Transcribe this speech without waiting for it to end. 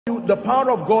The power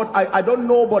of God, I don't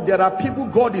know, but there are people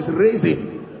God is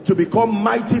raising to become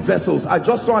mighty vessels. I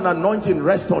just saw an anointing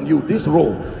rest on you, this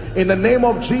row. In the name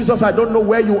of Jesus, I don't know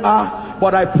where you are,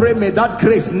 but I pray may that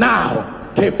grace now,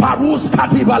 let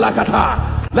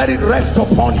it rest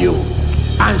upon you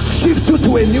and shift you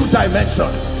to a new dimension.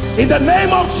 In the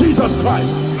name of Jesus Christ.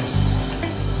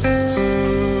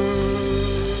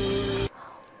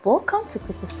 Welcome to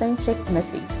Christocentric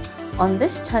Message. On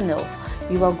this channel,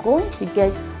 you are going to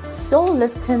get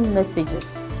soul-lifting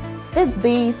messages,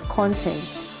 faith-based content,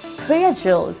 prayer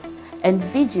drills, and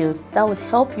videos that would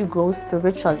help you grow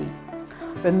spiritually.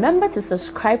 Remember to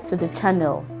subscribe to the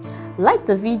channel, like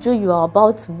the video you are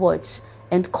about to watch,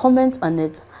 and comment on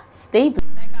it. Stay blessed.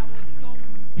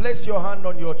 Place your hand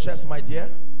on your chest, my dear.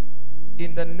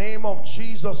 In the name of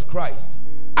Jesus Christ,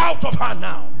 out of her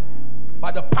now,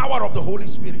 by the power of the Holy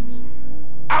Spirit.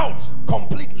 Out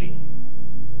completely.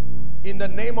 In the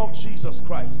name of Jesus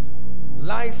Christ.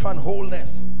 Life and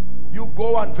wholeness. You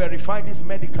go and verify this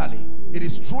medically. It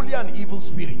is truly an evil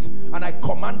spirit, and I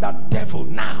command that devil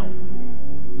now,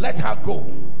 let her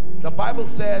go. The Bible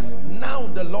says, now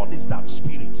the Lord is that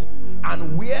spirit,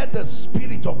 and where the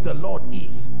spirit of the Lord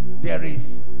is, there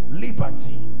is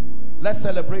liberty. Let's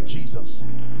celebrate Jesus.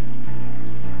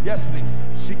 Yes, please.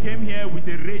 She came here with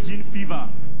a raging fever.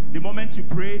 The moment you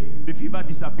prayed, the fever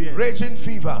disappeared. Raging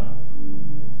fever.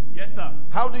 Yes, sir.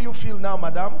 How do you feel now,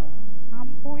 madam?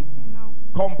 I'm okay now.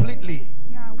 Completely.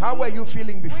 Yeah. How were you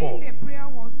feeling before? When the prayer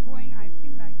was going, I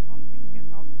feel like something get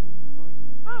out from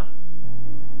my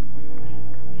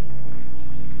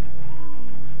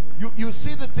body. You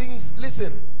see the things.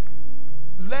 Listen,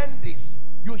 learn this.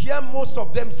 You hear most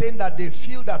of them saying that they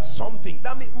feel that something.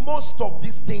 That means most of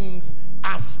these things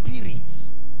are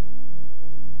spirits.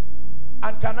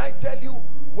 And can I tell you,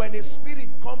 when a spirit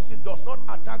comes, it does not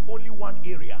attack only one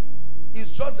area.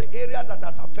 It's just the area that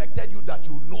has affected you that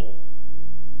you know.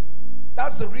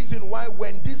 That's the reason why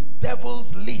when these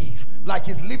devils leave, like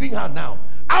he's leaving her now,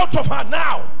 out of her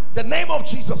now, the name of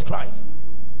Jesus Christ.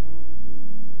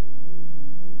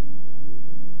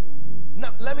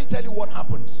 Now, let me tell you what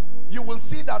happens. You will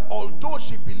see that although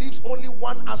she believes only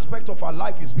one aspect of her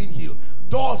life is being healed,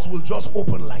 doors will just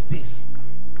open like this.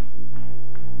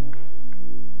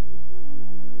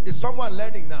 Is someone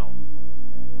learning now?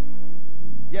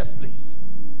 Yes, please.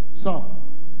 So,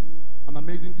 an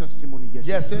amazing testimony here.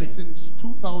 Yes, she says since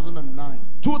 2009.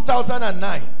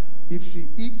 2009. If she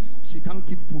eats, she can't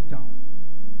keep food down.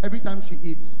 Every time she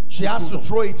eats, she has to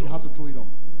throw it. She has to throw it up.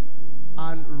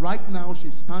 And right now, she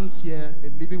stands here, a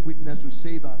living witness, to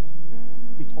say that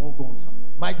it's all gone, sir.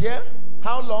 My dear,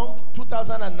 how long?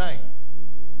 2009.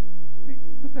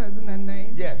 Since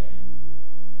 2009. Yes.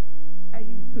 I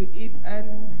used to eat,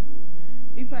 and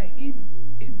if I eat,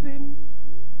 it seems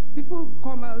the food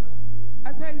come out.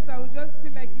 At times I would just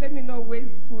feel like, let me not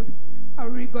waste food. I'll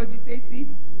regurgitate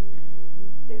it.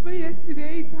 Even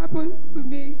yesterday it happens to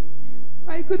me.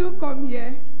 I couldn't come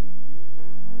here.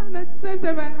 And at the same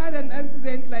time I had an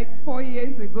accident like 4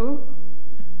 years ago.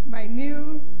 My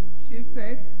knee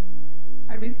shifted.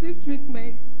 I received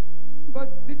treatment,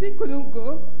 but the thing couldn't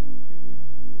go.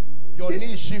 Your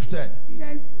knee shifted?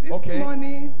 Yes, this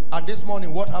morning. And this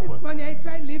morning, what happened? This morning I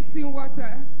tried lifting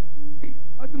water.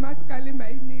 Automatically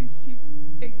my knee shifted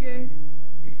again.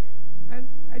 And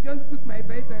I just took my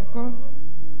bed and come.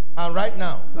 And right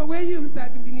now? So when you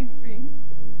started ministering,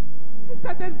 I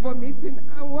started vomiting.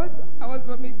 And what I was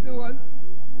vomiting was...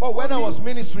 Oh, when I was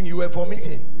ministering, you were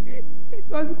vomiting?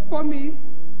 It was for me.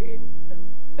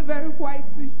 A very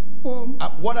whitish foam.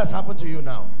 What has happened to you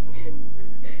now?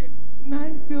 Now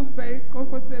I feel very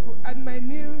comfortable, and my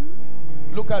knee.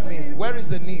 Look at me. Where is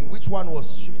the knee? Which one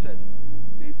was shifted?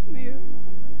 This knee.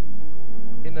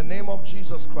 In the name of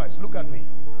Jesus Christ, look at me.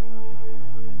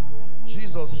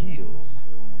 Jesus heals,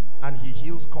 and he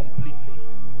heals completely.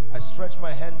 I stretch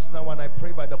my hands now and I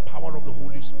pray by the power of the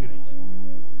Holy Spirit.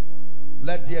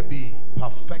 Let there be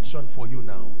perfection for you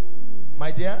now. My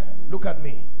dear, look at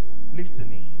me. Lift the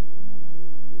knee.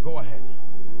 Go ahead.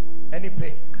 Any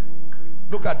pain?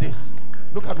 Look at this.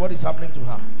 Look at what is happening to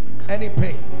her. Any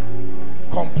pain?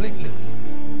 Completely.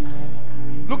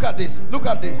 Look at this. Look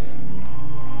at this.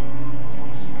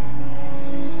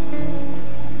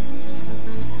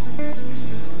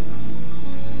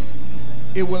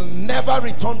 It will never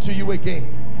return to you again.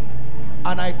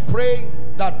 And I pray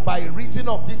that by reason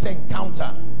of this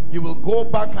encounter, you will go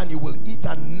back and you will eat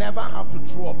and never have to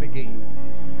throw up again.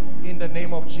 In the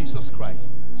name of Jesus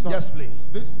Christ. So yes, please.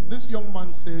 This young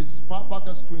man says far back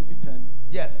as 2010.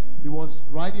 Yes. He was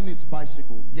riding his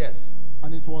bicycle. Yes.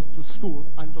 and it was to school,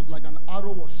 and it was like an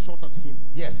arrow was shot at him.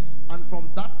 Yes. And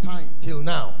from that time Till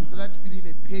now. he started feeling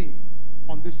a pain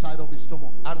on this side of his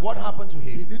stomach. And what happened to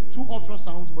He him? did 2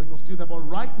 ultrasounds, but it was still there. But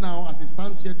right now, as he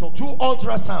stands here talking, 2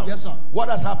 ultrasounds. Yes, sir. What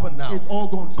has happened now? it's all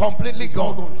gone, sir. Completely It's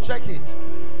all gone. sir. Check it.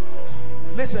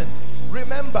 Listen,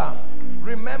 remember,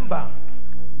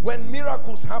 when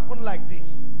miracles happen like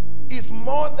this, it's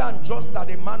more than just that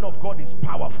a man of God is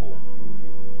powerful.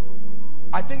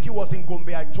 I think it was in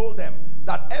Gombe, I told them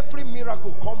that every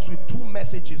miracle comes with 2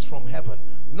 messages from heaven.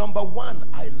 Number 1,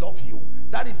 I love you.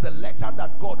 That is the letter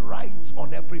that God writes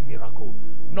on every miracle.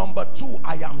 Number 2,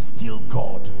 I am still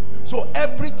God. So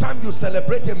every time you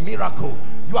celebrate a miracle,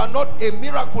 you are not, a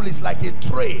miracle is like a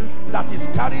tray that is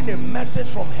carrying a message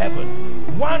from heaven.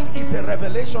 One is a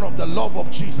revelation of the love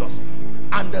of Jesus,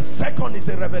 and the second is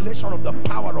a revelation of the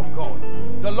power of God.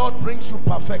 The Lord brings you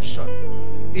perfection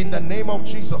in the name of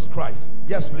Jesus Christ.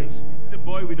 Yes, please. This is the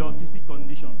boy with autistic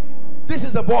condition. This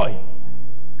is a boy.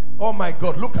 Oh my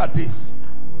God, look at this.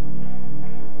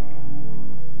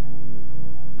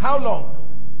 How long?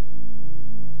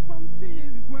 From 3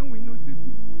 years is when we noticed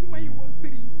it, when he was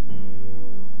 3.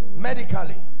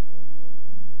 Medically,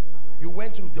 you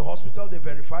went to the hospital, they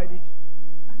verified it.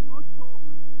 And not talk.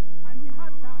 And he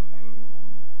has that.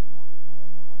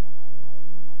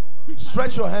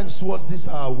 Stretch your hands towards this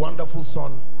wonderful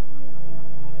son.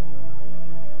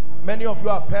 Many of you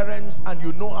are parents and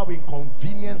you know how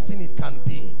inconveniencing it can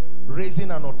be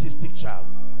raising an autistic child.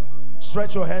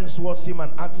 Stretch your hands towards him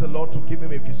and ask the Lord to give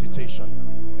him a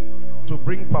visitation, to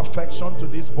bring perfection to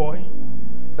this boy,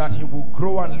 that he will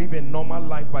grow and live a normal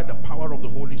life by the power of the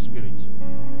Holy Spirit.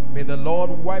 May the Lord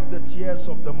wipe the tears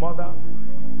of the mother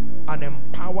and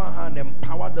empower her and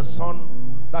empower the son,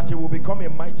 that he will become a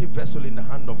mighty vessel in the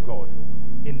hand of God,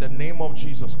 in the name of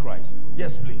Jesus Christ.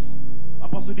 Yes, please.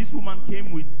 Apostle, this woman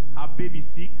came with her baby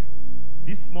sick.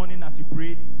 This morning as you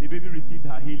prayed, the baby received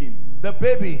her healing. The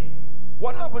baby,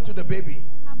 what happened to the baby?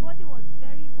 Her body was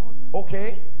very hot.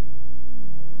 Okay.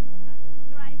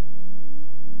 And cried.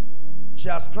 She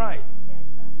has cried. Yes,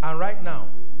 sir. And right now,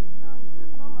 No, she's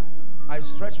normal. I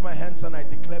stretch my hands and I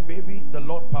declare, baby, the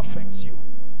Lord perfects you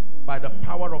by the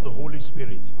power of the Holy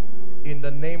Spirit, in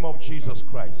the name of Jesus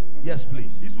Christ. Yes,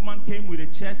 please. This woman came with a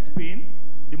chest pain.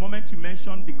 The moment you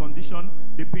mentioned the condition,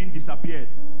 the pain disappeared.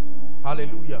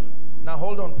 Hallelujah. Now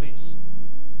hold on, please.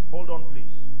 Hold on,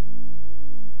 please.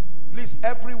 Please,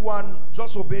 everyone,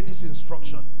 just obey this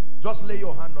instruction. Just lay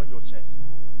your hand on your chest.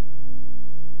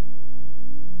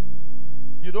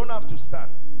 You don't have to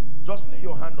stand. Just lay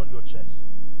your hand on your chest.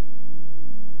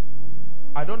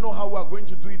 I don't know how we are going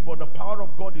to do it, but the power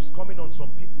of God is coming on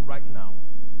some people right now.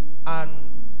 And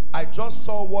I just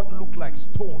saw what looked like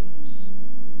stones,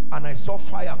 and I saw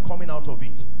fire coming out of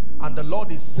it. And the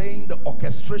Lord is saying the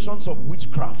orchestrations of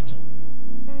witchcraft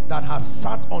that has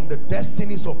sat on the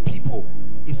destinies of people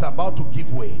is about to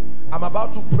give way. I'm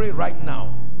about to pray right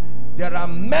now. There are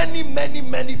many, many,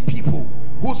 many people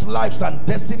whose lives and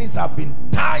destinies have been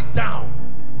tied down.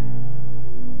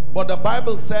 But the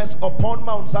Bible says, upon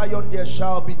Mount Zion there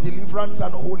shall be deliverance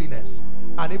and holiness,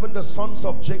 and even the sons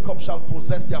of Jacob shall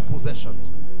possess their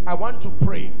possessions. I want to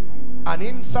pray, and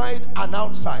inside and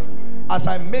outside, as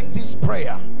I make this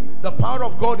prayer, the power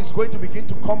of God is going to begin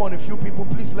to come on a few people.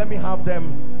 Please let me have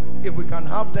them. If we can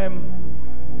have them,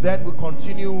 then we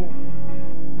continue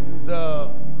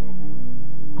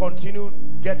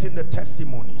getting the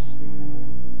testimonies.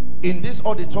 In this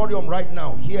auditorium right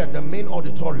now, here, the main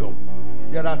auditorium,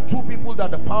 there are 2 people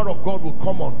that the power of God will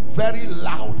come on very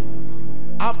loud.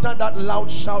 After that loud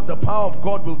shout, the power of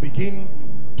God will begin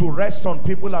to rest on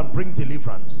people and bring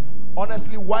deliverance.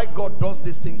 Honestly, why God does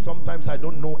these things sometimes I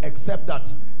don't know, except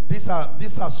that these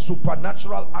are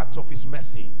supernatural acts of his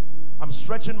mercy. I'm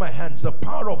stretching my hands. The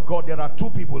power of God, there are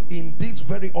 2 people in this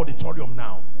very auditorium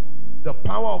now. The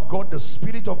power of God, the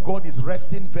Spirit of God is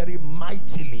resting very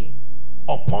mightily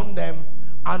upon them.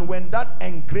 And when that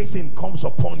engracing comes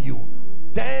upon you,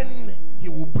 then he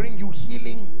will bring you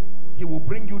healing, he will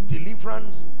bring you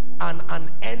deliverance and an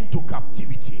end to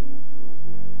captivity.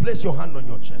 Place your hand on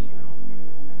your chest now.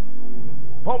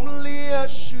 Only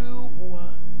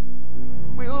Yeshua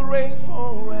will reign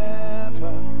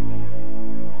forever.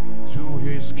 To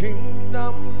his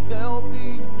kingdom there'll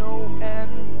be no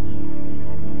end.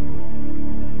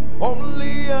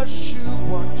 Only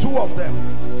Yeshua, 2 of them,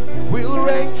 will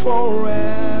reign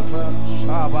forever.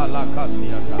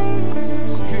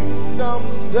 His kingdom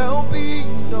there'll be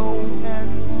no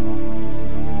end.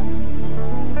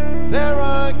 There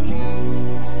are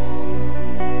kings,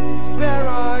 there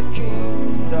are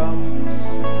kingdoms,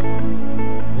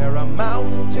 there are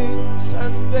mountains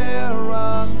and there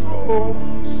are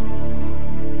thrones.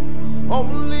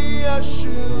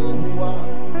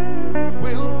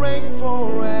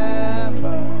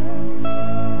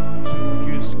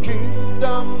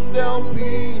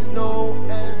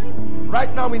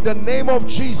 now in the name of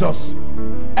Jesus,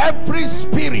 every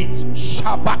spirit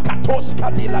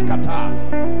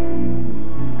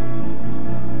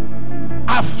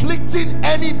afflicting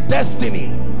any destiny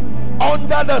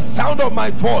under the sound of my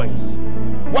voice,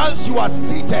 once you are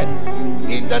seated,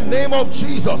 in the name of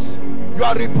Jesus, you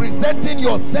are representing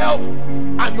yourself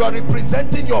and you are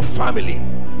representing your family.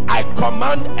 I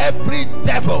command every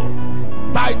devil,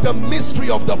 by the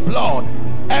mystery of the blood,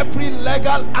 every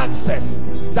legal access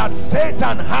that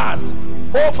Satan has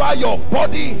over your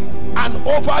body and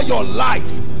over your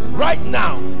life, right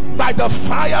now, by the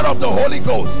fire of the Holy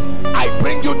Ghost, I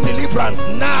bring you deliverance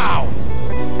now.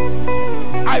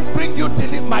 I bring you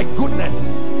deliverance. My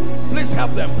goodness, please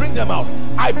help them, bring them out.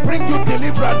 I bring you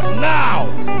deliverance now.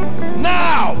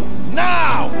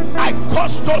 Now I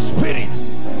curse those spirits.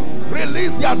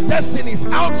 Release their destinies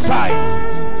outside.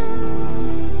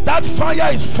 That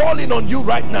fire is falling on you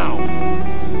right now,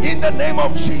 in the name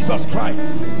of Jesus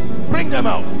Christ. Bring them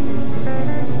out.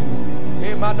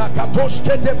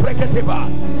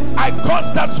 I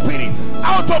curse that spirit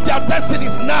out of their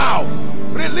destinies now.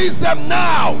 Release them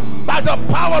now by the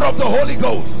power of the Holy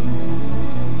Ghost.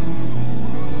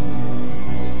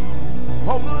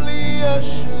 Only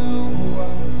Yeshua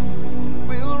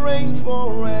will reign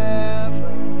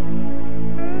forever.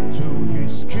 To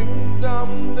his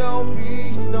kingdom there'll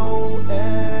be no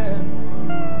end.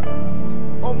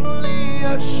 Only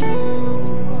Yeshua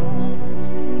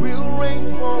will reign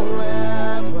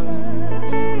forever.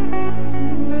 To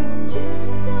his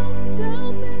kingdom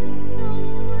there'll be no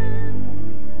end.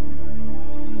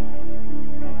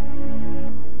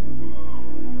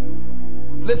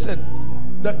 Listen,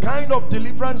 the kind of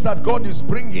deliverance that God is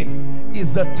bringing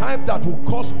is the type that will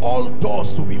cause all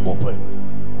doors to be opened.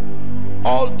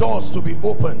 All doors to be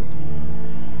opened.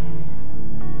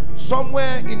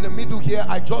 Somewhere in the middle here,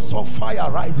 I just saw fire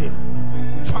rising.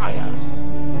 Fire.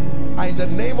 And in the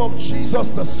name of Jesus,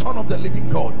 the Son of the living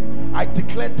God, I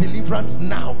declare deliverance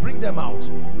now. Bring them out.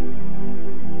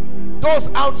 Those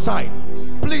outside,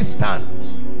 please stand.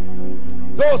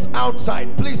 Those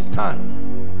outside, please stand.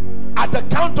 At the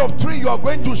count of 3, you are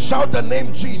going to shout the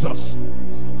name Jesus.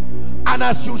 And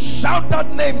as you shout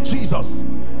that name Jesus,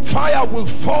 fire will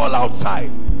fall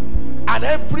outside. And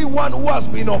everyone who has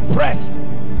been oppressed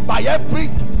by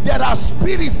there are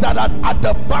spirits that are at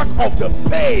the back of the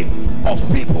pain of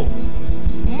people.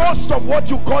 Most of what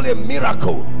you call a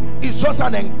miracle is just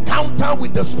an encounter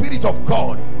with the Spirit of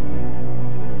God.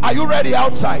 Are you ready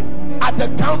outside? At the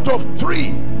count of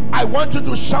 3, I want you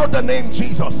to shout the name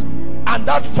Jesus, and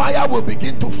that fire will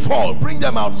begin to fall. Bring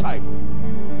them outside.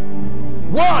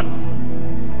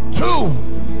 1, 2,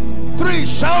 3.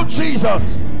 Shout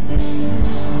Jesus.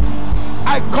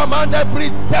 I command every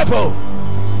devil,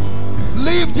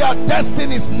 leave their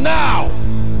destinies now.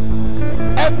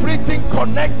 Everything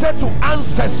connected to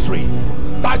ancestry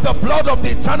by the blood of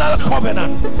the eternal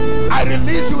covenant, I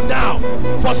release you now.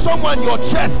 For someone, your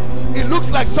chest, it looks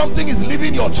like something is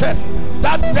leaving your chest.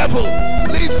 That devil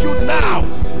leaves you now,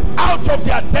 out of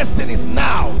their destinies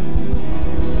now,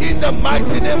 in the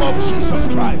mighty name of Jesus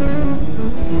Christ.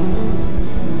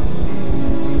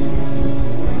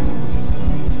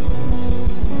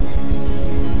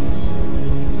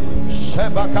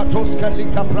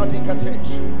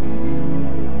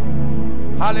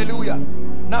 Hallelujah.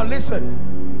 Now listen,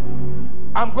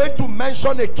 I'm going to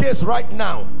mention a case right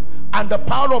now, and the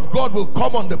power of God will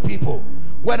come on the people.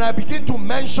 When I begin to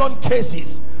mention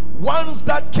cases, once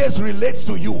that case relates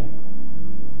to you,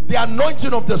 the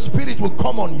anointing of the Spirit will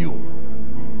come on you.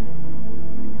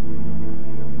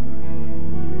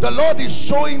 The Lord is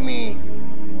showing me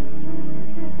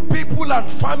people and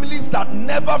families that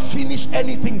never finish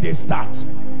anything they start.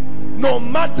 No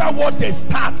matter what they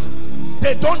start,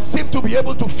 they don't seem to be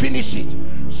able to finish it.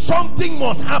 Something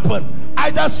must happen.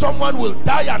 Either someone will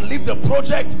die and leave the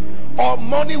project, or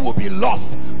money will be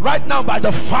lost. Right now, by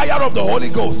the fire of the Holy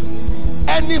Ghost,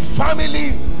 any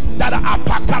family that are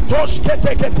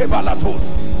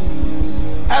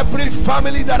every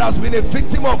family that has been a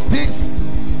victim of this,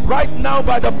 right now,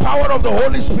 by the power of the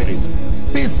Holy Spirit,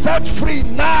 be set free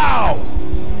now.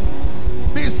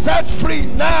 Be set free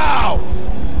now.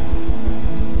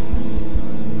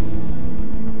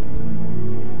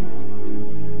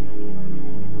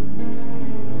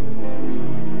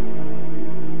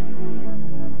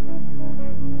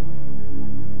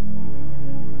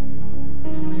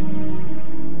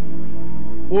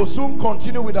 We'll soon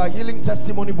continue with our healing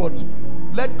testimony, but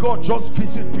let God just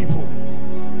visit people.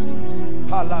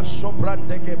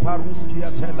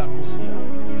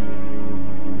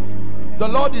 The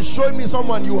Lord is showing me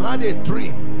someone, you had a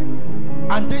dream,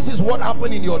 and this is what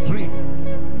happened in your dream.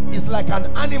 It's like an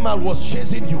animal was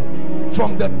chasing you.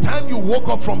 From the time you woke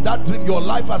up from that dream, your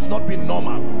life has not been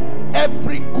normal.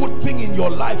 Every good thing in your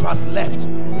life has left.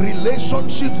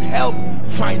 Relationships, health,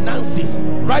 finances.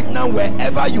 Right now,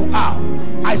 wherever you are,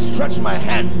 I stretch my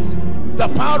hands. The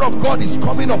power of God is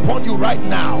coming upon you right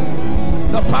now.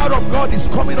 The power of God is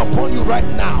coming upon you right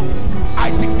now.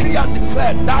 I decree and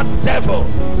declare that devil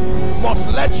must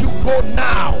let you go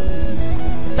now.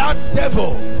 That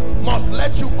devil must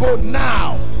let you go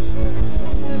now.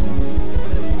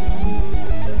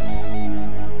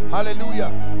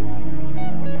 Hallelujah.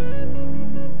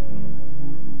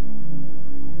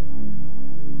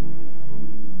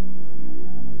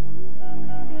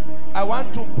 I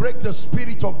want to break the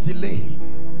spirit of delay.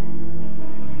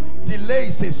 Delay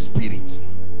is a spirit.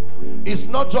 It's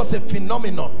not just a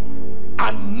phenomenon.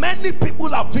 And many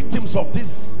people are victims of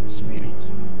this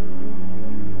spirit.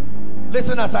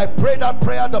 Listen, as I pray that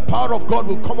prayer, the power of God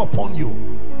will come upon you.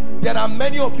 There are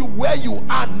many of you where you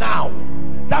are now.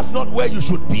 That's not where you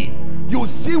should be. You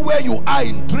see where you are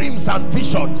in dreams and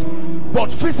visions,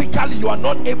 but physically you are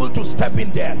not able to step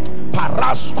in there.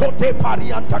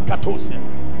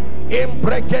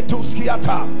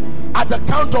 At the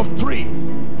count of 3,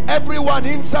 everyone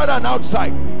inside and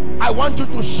outside, I want you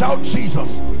to shout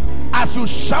Jesus. As you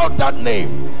shout that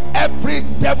name, every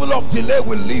devil of delay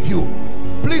will leave you.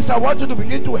 Please, I want you to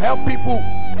begin to help people,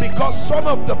 because some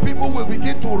of the people will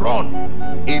begin to run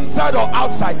inside or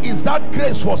outside. Is that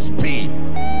grace for speed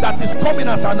that is coming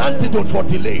as an antidote for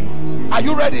delay? Are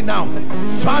you ready now?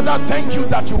 Father, thank you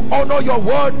that you honor your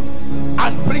word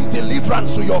and bring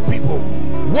deliverance to your people.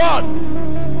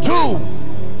 1, 2,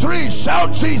 3,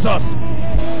 shout Jesus.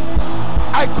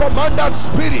 I command that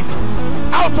spirit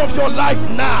out of your life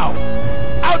now,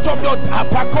 out of your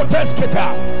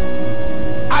apakotesketa.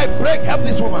 I break, help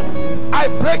this woman, I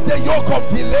break the yoke of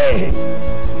delay.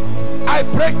 I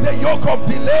break the yoke of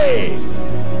delay.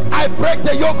 I break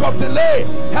the yoke of delay.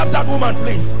 Help that woman,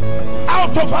 please.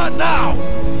 Out of her now,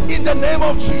 in the name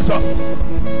of Jesus.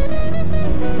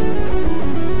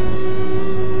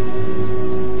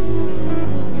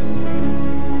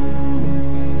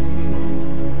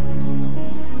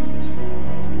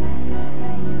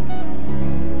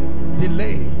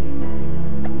 Delay.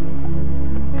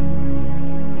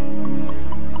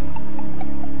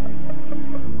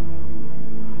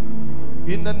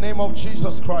 In the name of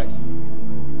Jesus Christ.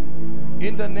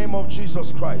 In the name of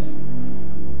Jesus Christ.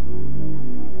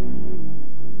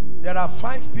 There are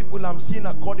 5 people I'm seeing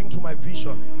according to my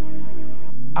vision.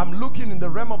 I'm looking in the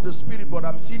realm of the spirit, but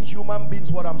I'm seeing human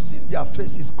beings. What I'm seeing, their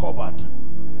face is covered.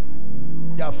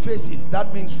 Their faces,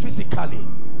 that means physically.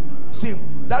 See,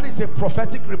 that is a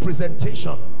prophetic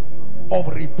representation of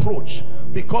reproach,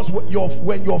 because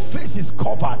when your face is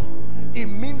covered, it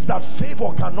means that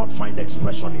favor cannot find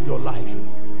expression in your life.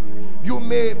 You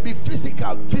may be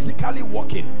physically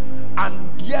walking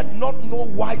and yet not know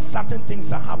why certain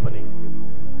things are happening.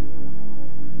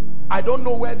 I don't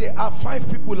know where they are. 5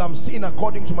 people I'm seeing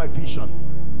according to my vision.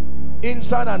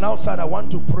 Inside and outside, I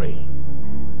want to pray.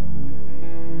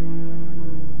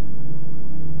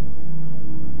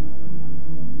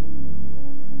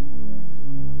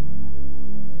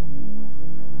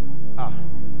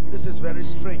 This is very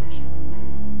strange.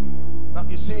 Now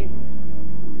you see,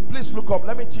 please look up.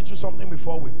 Let me teach you something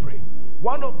before we pray.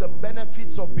 One of the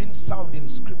benefits of being sound in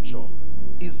scripture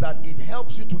is that it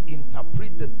helps you to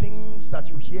interpret the things that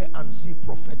you hear and see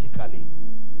prophetically.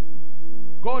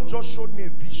 God just showed me a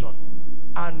vision,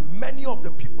 and many of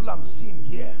the people I'm seeing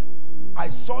here, I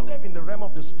saw them in the realm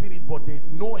of the spirit, but they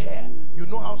no hair. You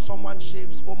know how someone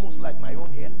shaves almost like my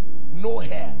own hair? No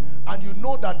hair. And you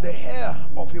know that the hair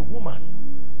of a woman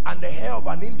and the hair of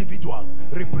an individual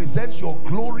represents your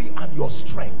glory and your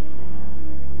strength.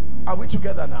 Are we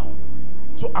together now?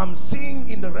 So I'm seeing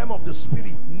in the realm of the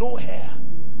spirit, no hair.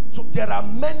 So there are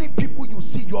many people you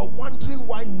see, you are wondering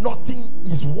why nothing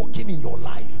is working in your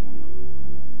life.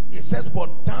 It says,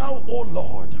 but thou, O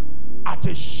Lord, art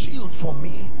a shield for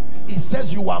me. It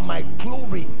says, you are my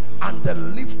glory and the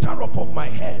lifter up of my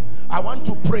head. I want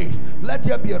to pray, let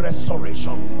there be a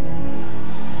restoration.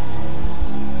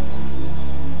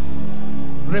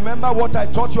 Remember what I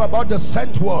taught you about the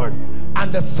sent word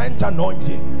and the sent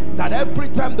anointing, that every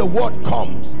time the word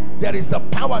comes, there is the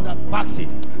power that backs it.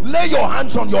 Lay your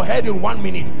hands on your head in 1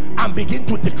 minute and begin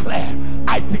to declare.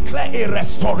 I declare a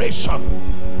restoration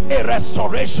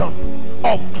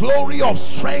of glory, of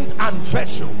strength and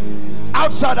virtue.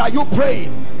 Outside, are you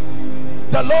praying?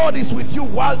 The Lord is with you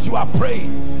whilst you are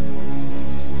praying.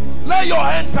 Lay your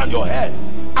hands on your head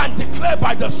and declare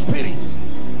by the Spirit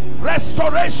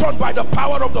restoration by the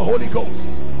power of the Holy Ghost.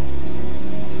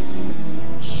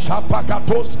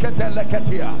 Shapakatos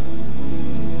keteleketia.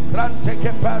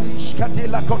 Ranteke parish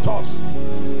ketilakotos.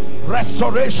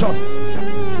 Restoration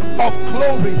of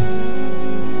glory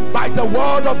by the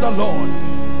word of the Lord.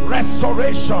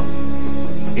 Restoration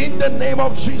in the name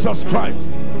of Jesus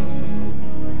Christ.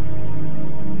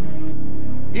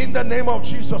 In the name of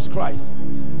Jesus Christ.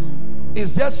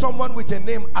 Is there someone with a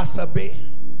name Asabe?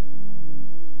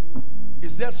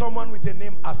 Is there someone with a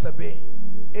name Asabe?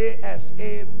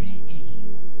 A-S-A-B-E.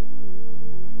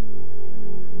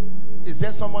 Is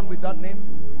there someone with that name?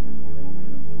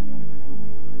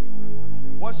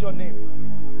 What's your name?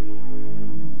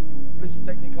 Please,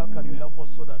 technical, can you help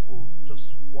us so that we'll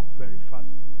just walk very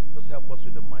fast? Just help us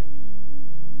with the mics.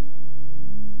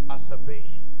 Asabe.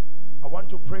 I want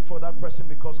to pray for that person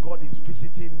because God is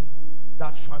visiting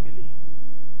that family.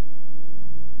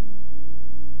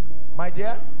 My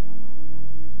dear,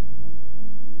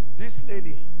 this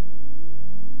lady,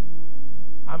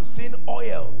 I'm seeing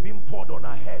oil being poured on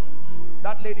her head.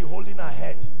 That lady holding her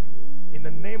head, in the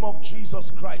name of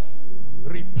Jesus Christ,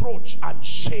 reproach and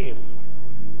shame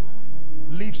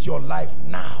leaves your life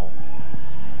now.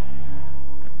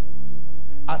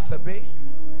 Asabe?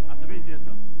 Asabe is here,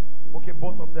 sir. Okay,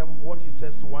 both of them, what he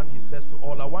says to one, he says to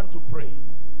all. I want to pray.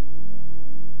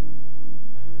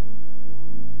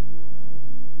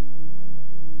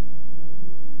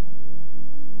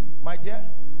 My dear,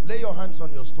 lay your hands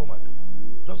on your stomach.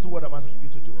 Just do what I'm asking you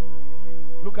to do.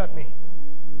 Look at me.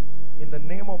 In the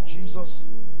name of Jesus,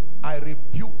 I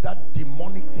rebuke that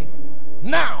demonic thing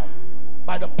now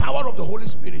by the power of the Holy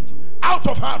Spirit. Out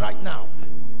of her right now.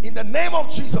 In the name of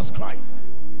Jesus Christ.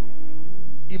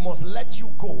 He must let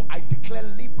you go. I declare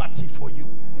liberty for you,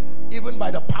 even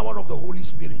by the power of the Holy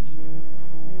Spirit.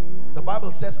 The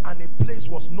Bible says, and a place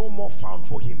was no more found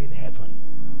for him in heaven.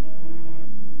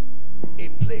 A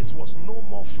place was no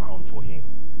more found for him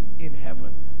in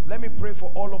heaven. Let me pray for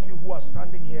all of you who are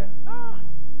standing here.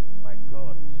 My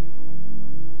God.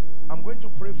 I'm going to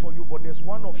pray for you, but there's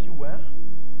one of you where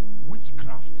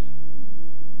witchcraft.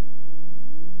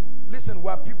 Listen,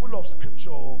 we're people of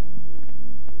scripture,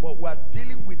 but we're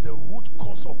dealing with the root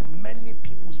cause of many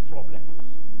people's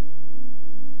problems.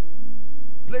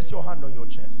 Place your hand on your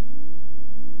chest.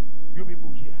 You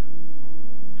people here.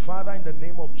 Father, in the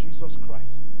name of Jesus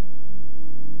Christ,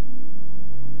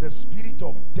 the spirit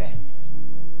of death,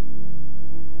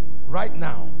 right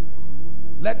now,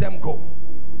 let them go.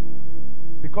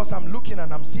 Because I'm looking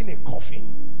and I'm seeing a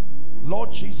coffin.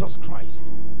 Lord Jesus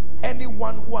Christ,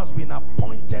 anyone who has been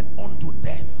appointed unto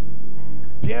death,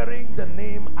 bearing the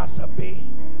name Asabe,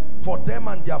 for them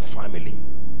and their family,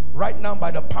 right now by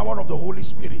the power of the Holy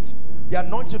Spirit, the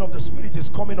anointing of the Spirit is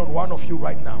coming on one of you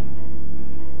right now.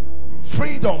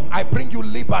 Freedom, I bring you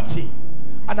liberty,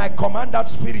 and I command that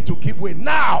spirit to give way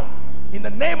now in the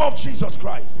name of Jesus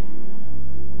Christ.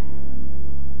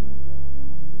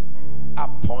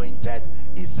 Appointed,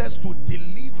 it says to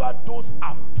deliver those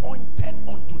appointed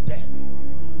unto death.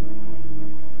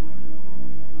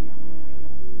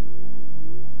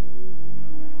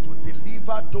 To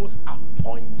deliver those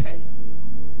appointed.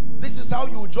 This is how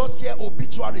you just hear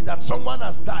obituary that someone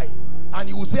has died, and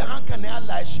you will say, how can I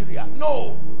lie, Sharia?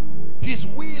 No, his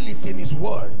will is in his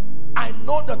word. I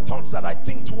know the thoughts that I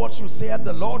think towards you, saith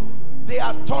the Lord. They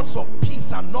are thoughts of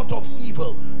peace and not of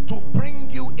evil, to bring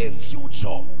you a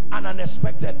future and an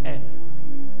expected end.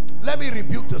 Let me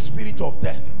rebuke the spirit of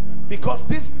death, because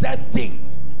this death thing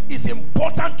is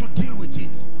important to deal with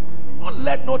it. Don't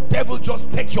let no devil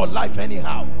just take your life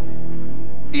anyhow.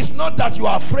 It's not that you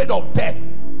are afraid of death.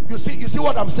 You see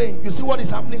what I'm saying? You see what is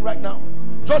happening right now?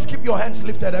 Just keep your hands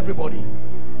lifted, everybody.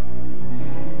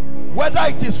 Whether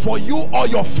it is for you or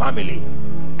your family,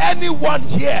 anyone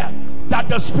here that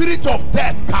the spirit of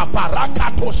death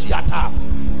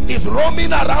is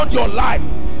roaming around your life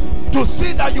to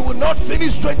see that you will not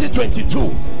finish 2022,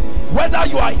 whether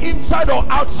you are inside or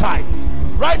outside,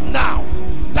 right now,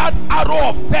 that arrow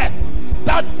of death,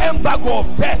 that embargo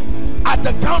of death, at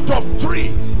the count of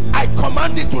 3, I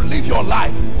command it to leave your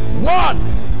life.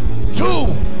 1,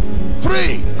 2,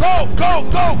 3, go, go,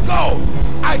 go, go.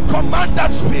 I command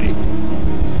that spirit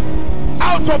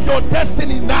out of your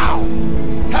destiny now.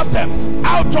 Help them.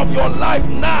 Out of your life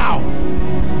now.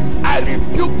 I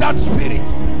rebuke that spirit.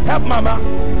 Help mama.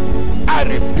 I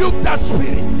rebuke that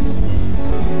spirit.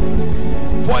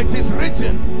 For it is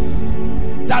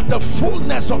written that the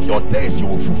fullness of your days you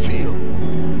will fulfill.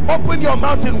 Open your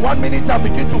mouth in 1 minute and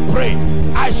begin to pray.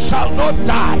 I shall not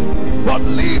die, but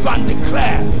live and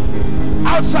declare.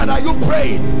 Outside, are you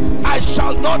praying? I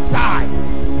shall not die,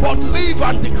 but live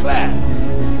and declare.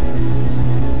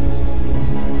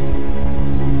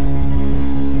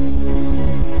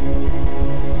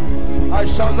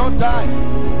 shall not die.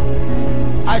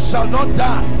 I shall not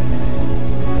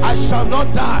die. I shall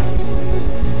not die.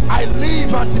 I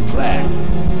live and declare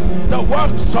the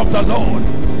works of the Lord.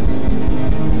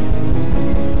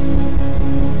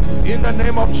 In the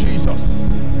name of Jesus.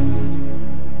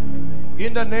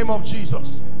 In the name of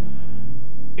Jesus.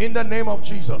 In the name of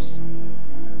Jesus.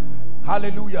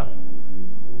 Hallelujah.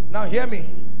 Now hear me.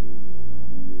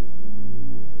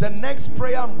 The next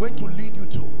prayer I'm going to lead you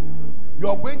to, you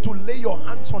are going to lay your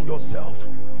hands on yourself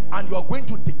and you are going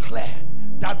to declare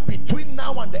that between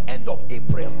now and the end of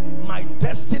April, my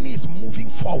destiny is moving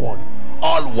forward.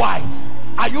 All wise.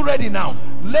 Are you ready now?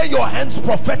 Lay your hands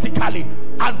prophetically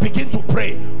and begin to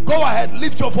pray. Go ahead,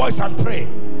 lift your voice and pray.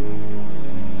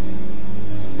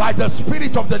 By the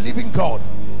Spirit of the living God,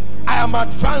 I am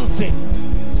advancing.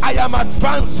 I am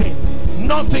advancing.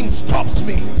 Nothing stops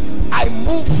me. I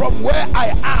move from where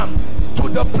I am to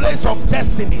the place of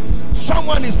destiny.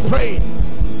 Someone is praying.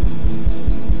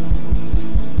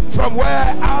 From where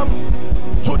I am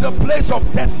to the place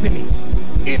of destiny.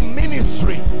 In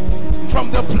ministry,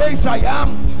 from the place I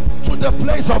am to the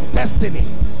place of destiny.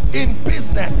 In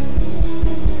business,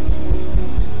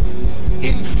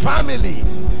 in family,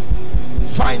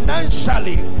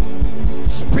 financially,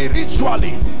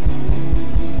 spiritually.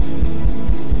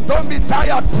 Don't be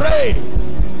tired, pray.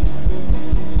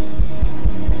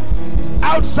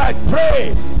 Outside,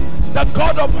 pray. The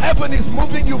God of heaven is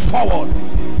moving you forward.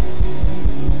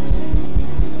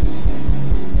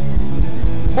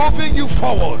 Moving you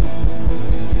forward.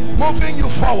 Moving you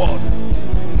forward.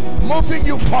 Moving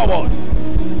you forward.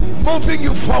 Moving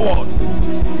you forward.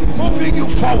 Moving you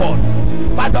forward.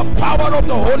 By the power of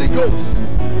the Holy Ghost.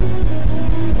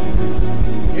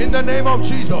 In the name of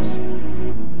Jesus.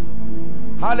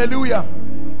 Hallelujah.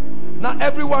 Now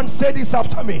everyone say this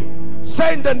after me.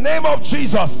 Say, in the name of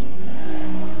Jesus,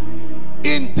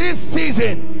 in this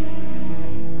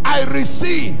season I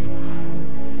receive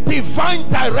divine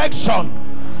direction.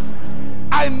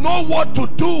 I know what to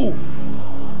do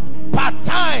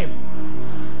part-time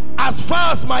as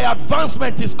far as my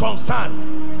advancement is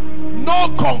concerned.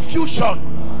 No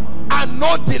confusion and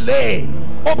no delay.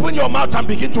 Open your mouth and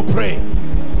begin to pray.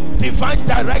 Divine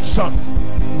direction.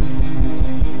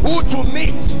 Who to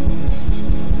meet,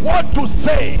 what to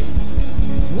say,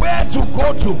 where to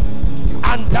go to,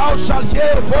 and thou shalt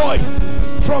hear a voice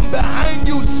from behind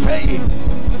you saying,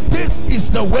 this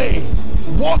is the way,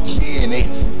 walk ye in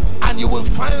it, and you will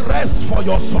find rest for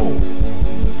your soul.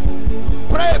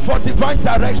 Pray for divine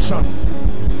direction.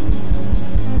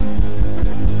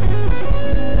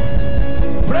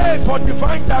 Pray for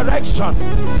divine direction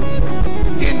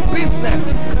in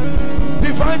business,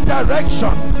 divine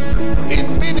direction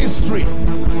in ministry.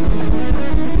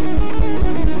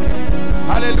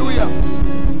 Hallelujah.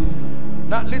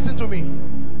 Now listen to me.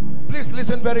 Please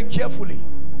listen very carefully.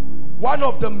 One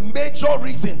of the major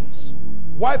reasons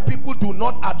why people do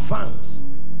not advance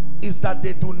is that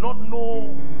they do not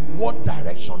know what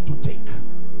direction to take.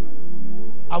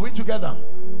 Are we together?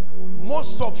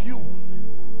 Most of you,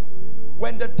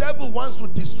 when the devil wants to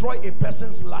destroy a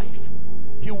person's life,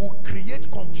 he will create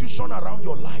confusion around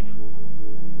your life.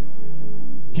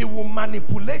 He will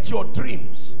manipulate your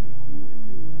dreams.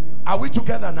 Are we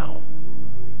together now?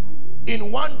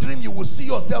 In one dream you will see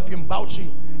yourself in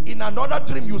Bauchi. In another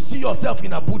dream you see yourself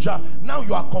in Abuja. Now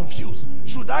you are confused.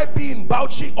 Should I be in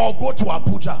Bauchi or go to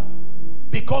Abuja?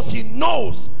 Because he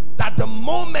knows that the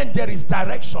moment there is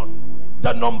direction,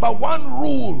 the number one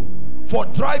rule for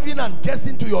driving and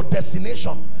getting to your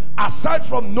destination, aside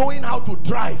from knowing how to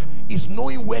drive, is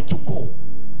knowing where to go.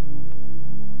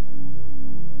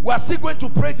 We are still going to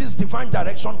pray this divine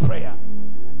direction prayer.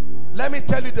 Let me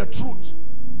tell you the truth.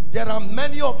 There are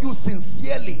many of you,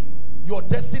 sincerely, your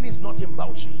destiny is not in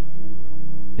Bauchi.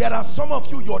 There are some of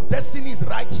you, your destiny is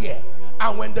right here.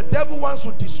 And when the devil wants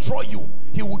to destroy you,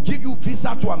 he will give you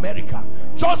visa to America.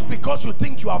 Just because you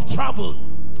think you have traveled,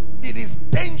 it is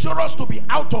dangerous to be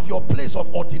out of your place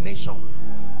of ordination.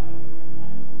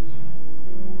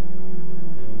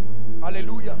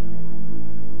 Hallelujah.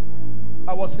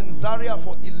 I was in Zaria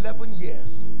for 11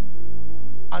 years.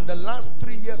 And the last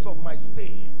 3 years of my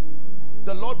stay,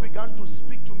 the Lord began to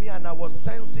speak to me, and I was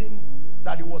sensing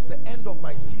that it was the end of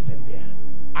my season there.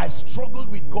 I struggled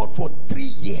with God for 3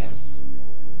 years.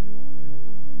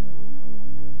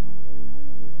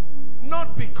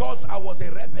 Not because I was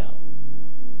a rebel.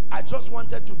 I just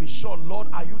wanted to be sure, Lord,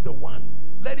 are you the one?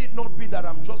 Let it not be that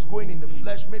I'm just going in the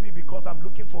flesh, maybe because I'm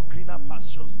looking for greener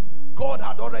pastures. God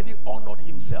had already honored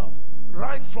himself.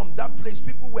 Right from that place,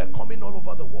 people were coming all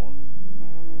over the world.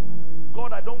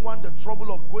 God, I don't want the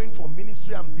trouble of going for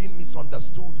ministry and being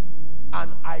misunderstood.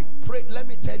 And I pray, let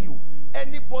me tell you,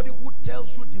 Anybody who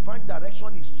tells you divine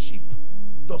direction is cheap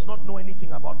does not know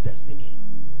anything about destiny.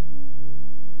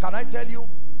 Can I tell you,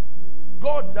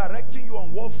 God directing you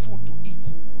on what food to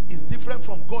eat is different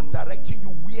from God directing you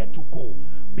where to go,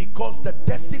 because the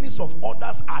destinies of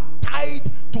others are tied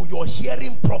to your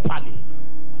hearing properly.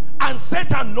 And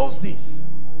Satan knows this.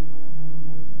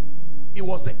 It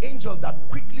was the angel that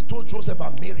quickly told Joseph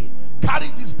and Mary,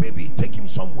 carry this baby, take him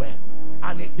somewhere.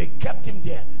 And they kept him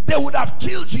there. They would have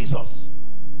killed Jesus.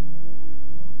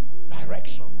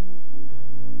 Direction.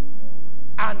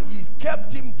 And he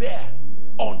kept him there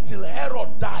until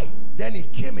Herod died. Then he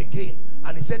came again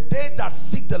and he said, they that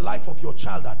seek the life of your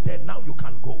child are dead. Now you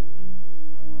can go.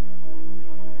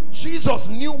 Jesus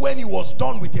knew when he was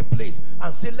done with a place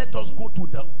and said, let us go to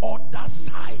the other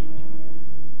side.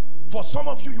 For some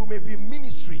of you, you may be in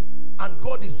ministry and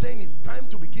God is saying it's time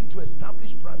to begin to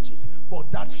establish branches,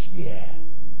 but that fear.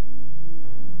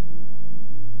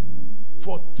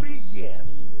 For 3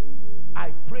 years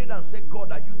I prayed and said,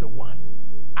 God, are you the one?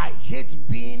 I hate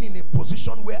being in a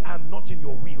position where I'm not in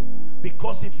your will,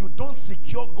 because if you don't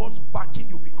secure God's backing,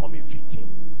 you become a victim.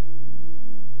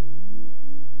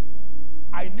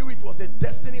 I knew it was a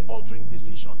destiny altering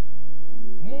decision.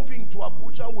 Moving to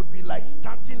Abuja would be like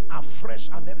starting afresh,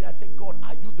 and then I said, God,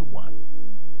 are you the one?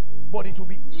 But it would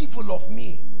be evil of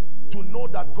me to know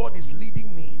that God is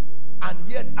leading me and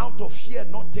yet out of fear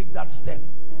not take that step.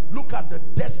 Look at the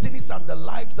destinies and the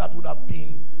lives that would have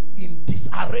been in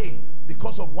disarray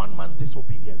because of one man's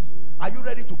disobedience. Are you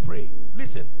ready to pray?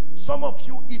 Listen, some of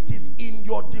you, it is in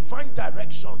your divine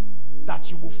direction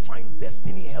that you will find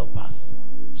destiny helpers.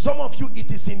 Some of you,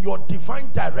 it is in your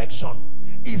divine direction.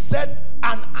 He said,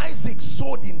 and Isaac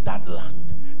sowed in that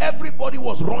land. Everybody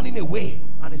was running away,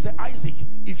 and he said, Isaac,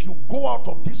 if you go out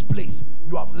of this place,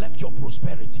 you have left your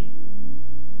prosperity.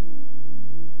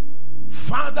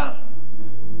 Father,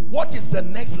 what is the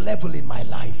next level in my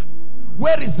life?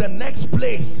 Where is the next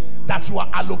place that you are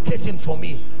allocating for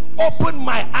me? Open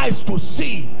my eyes to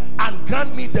see and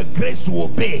grant me the grace to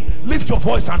obey. Lift your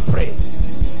voice and pray.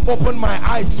 Open my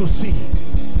eyes to see.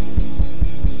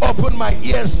 Open my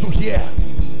ears to hear.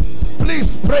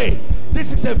 Please pray.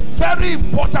 This is a very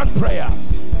important prayer.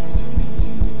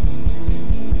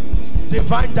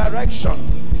 Divine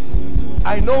direction.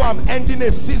 I know I'm ending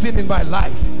a season in my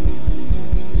life.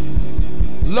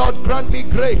 Lord, grant me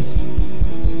grace.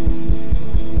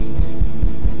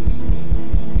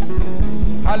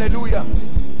 Hallelujah.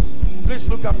 Please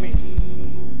look at me.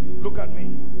 Look at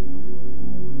me.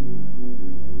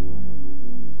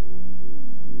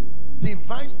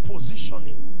 Divine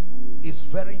positioning is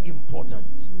very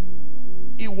important.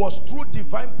 It was through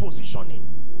divine positioning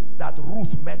that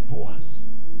Ruth met Boaz.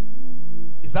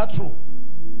 Is that true?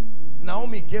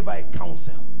 Naomi gave her a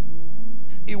counsel.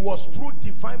 It was through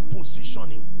divine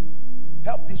positioning.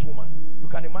 Help this woman. You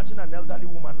can imagine an elderly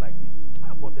woman like this.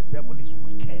 But the devil is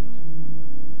wicked.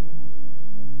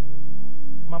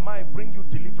 Mama, I bring you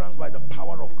deliverance by the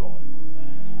power of God.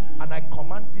 And I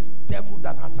command this devil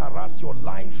that has harassed your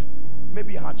life,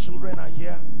 maybe her children are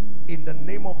here, in the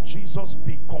name of Jesus,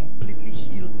 be completely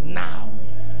healed now.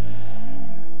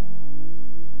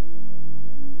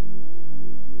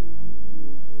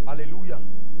 Hallelujah.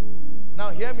 Now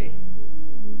hear me.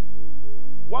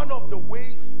 One of the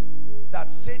ways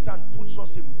that Satan puts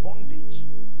us in bondage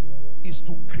is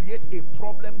to create a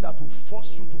problem that will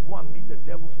force you to go and meet the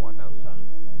devil for an answer.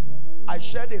 I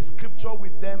shared a scripture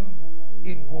with them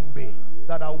in Gombe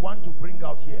that I want to bring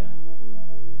out here.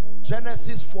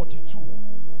 Genesis 42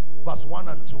 verse 1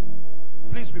 and 2.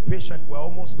 Please be patient, we're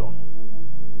almost done.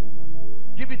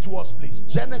 Give it to us, please.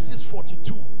 Genesis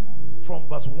 42 from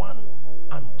verse 1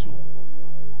 and 2.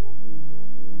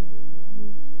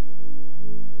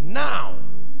 Now,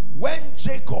 when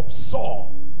Jacob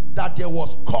saw that there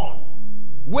was corn,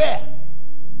 where?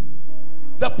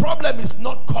 The problem is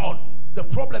not corn, the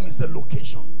problem is the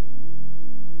location.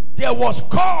 There was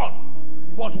corn,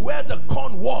 but where the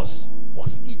corn was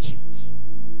Egypt.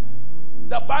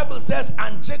 The Bible says,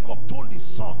 and Jacob told his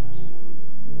sons,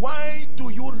 why do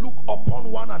you look upon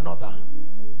one another?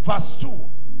 Verse 2.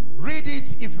 Read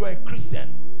it if you are a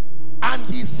Christian. And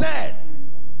he said,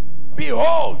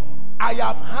 behold, I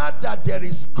have heard that there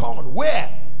is corn. Where?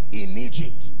 In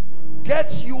Egypt.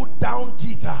 Get you down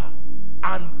thither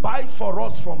and buy for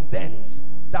us from thence,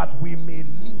 that we may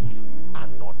live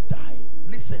and not die.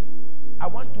 Listen, I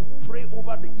want to pray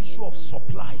over the issue of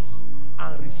supplies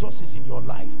and resources in your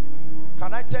life.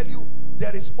 Can I tell you,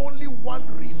 there is only one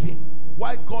reason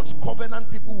why God's covenant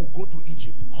people will go to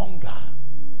Egypt: hunger.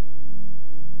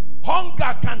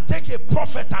 Hunger can take a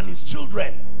prophet and his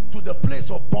children to the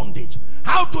place of bondage.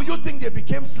 How do you think they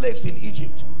became slaves in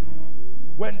Egypt?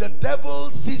 When the devil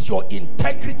sees your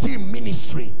integrity in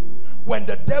ministry, when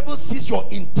the devil sees your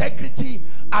integrity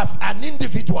as an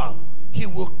individual, he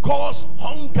will cause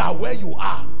hunger where you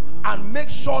are and make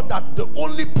sure that the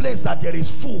only place that there is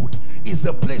food is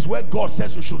the place where God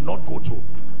says you should not go to.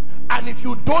 And if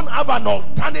you don't have an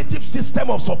alternative system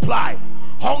of supply,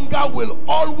 hunger will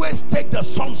always take the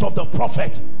sons of the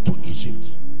prophet to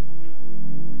Egypt.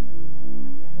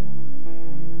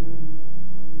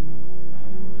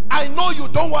 I know you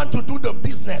don't want to do the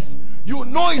business. You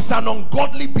know it's an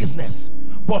ungodly business.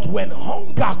 But when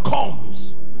hunger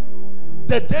comes,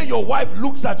 the day your wife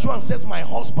looks at you and says, my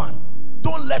husband,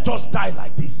 don't let us die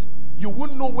like this, you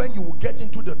won't know when you will get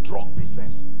into the drug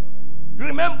business.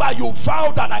 Remember, you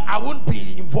vowed that I won't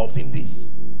be involved in this.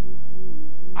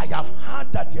 I have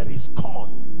heard that there is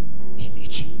corn in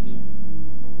Egypt.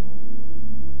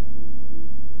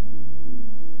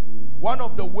 One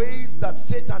of the ways that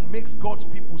Satan makes God's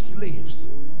people slaves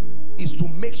is to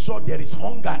make sure there is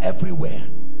hunger everywhere,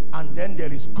 and then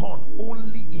there is corn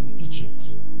only in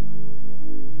Egypt.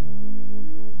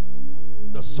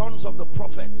 The sons of the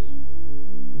prophets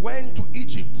went to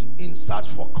Egypt in search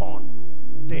for corn.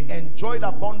 They enjoyed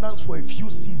abundance for a few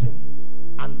seasons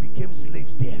and became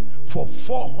slaves there for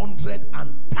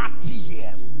 430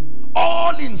 years,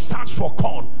 all in search for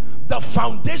corn. The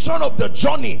foundation of the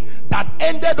journey that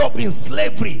ended up in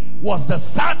slavery was the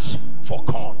search for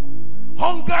corn.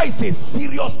 Hunger is a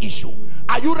serious issue.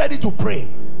 Are you ready to pray?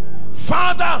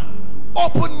 Father,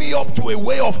 open me up to a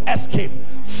way of escape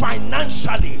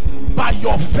financially by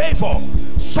your favor,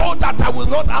 so that I will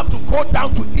not have to go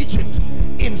down to Egypt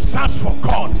in search for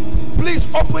corn. Please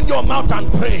open your mouth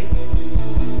and pray.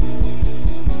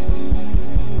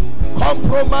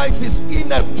 Compromise is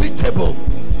inevitable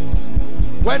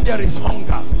when there is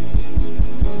hunger.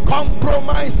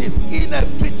 Compromise is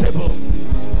inevitable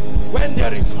when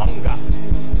there is hunger.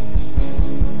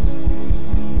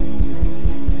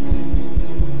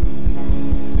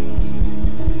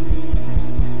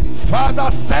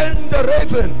 Father, send the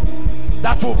raven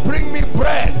that will bring me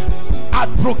bread at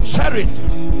Brook Cherry.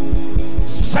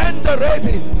 Send the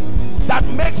raven that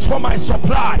makes for my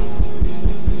supplies,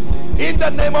 in the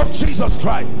name of Jesus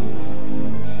Christ.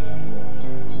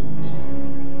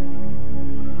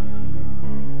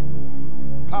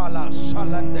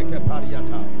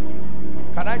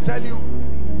 Can I tell you,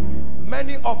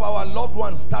 many of our loved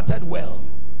ones started well.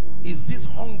 Is this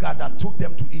hunger that took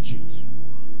them to Egypt?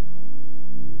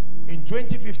 In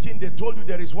 2015, they told you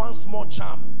there is one small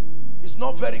charm. It's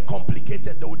not very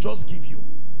complicated. They will just give you.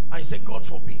 And you say, God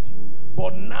forbid.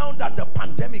 But now that the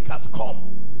pandemic has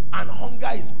come and hunger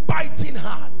is biting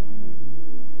hard,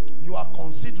 you are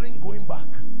considering going back.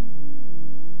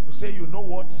 You say, you know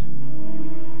what?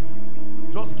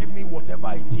 Just give me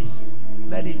whatever it is.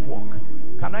 Let it work.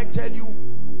 Can I tell you,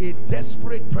 a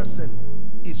desperate person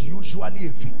is usually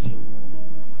a victim.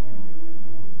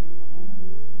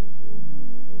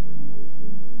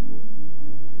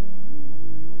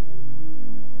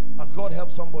 Has God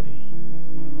helped somebody?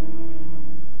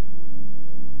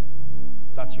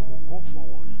 That you will go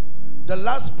forward. The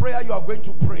last prayer you are going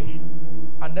to pray,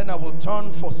 and then I will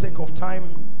turn for sake of time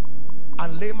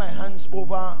and lay my hands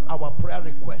over our prayer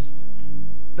request.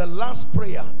 The last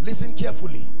prayer, listen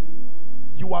carefully.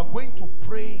 You are going to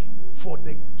pray for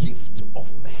the gift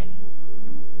of men.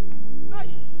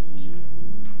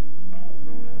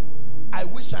 I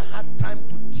wish I had time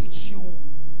to teach you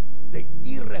the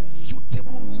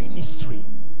irrefutable ministry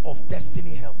of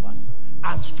destiny helpers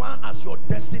as far as your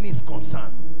destiny is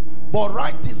concerned. But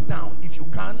write this down if you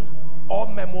can, or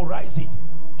memorize it.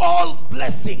 All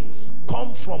blessings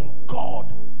come from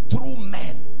God through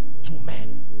men to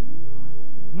men.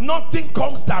 Nothing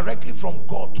comes directly from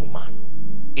God to man,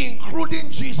 including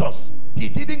Jesus. He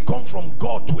didn't come from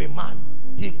God to a man.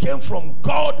 He came from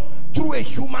God through a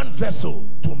human vessel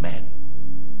to men.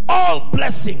 All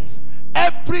blessings,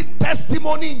 every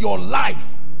testimony in your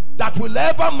life that will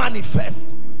ever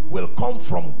manifest will come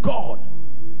from God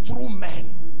through men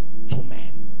to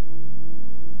men.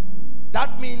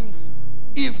 That means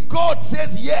if God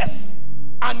says yes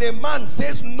and a man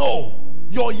says no,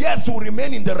 your yes will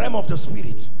remain in the realm of the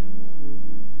spirit.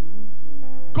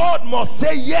 God must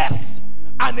say yes,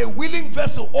 and a willing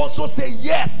vessel also say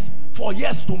yes for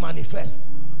yes to manifest.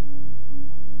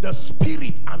 The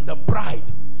spirit and the bride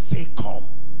say come.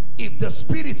 If the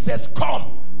spirit says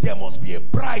come, there must be a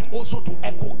bride also to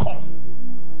echo come.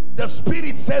 The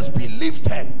spirit says be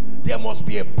lifted, there must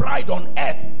be a bride on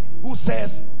earth who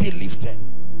says be lifted.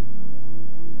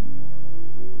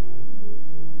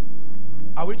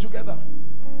 Are we together?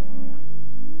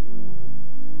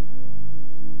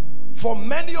 For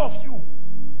many of you,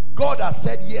 God has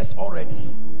said yes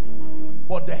already,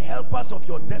 but the helpers of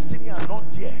your destiny are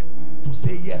not there to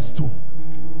say yes to.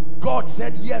 God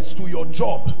said yes to your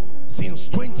job since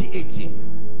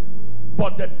 2018,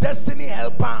 but the destiny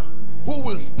helper who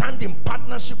will stand in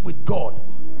partnership with God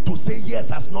to say yes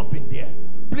has not been there.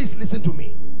 Please listen to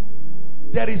me.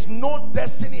 There is no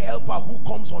destiny helper who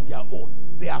comes on their own.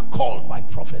 They are called by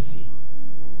prophecy.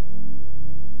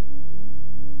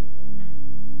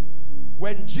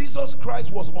 When Jesus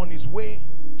Christ was on his way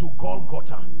to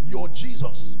Golgotha, your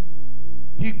Jesus,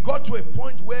 he got to a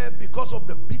point where, because of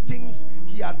the beatings,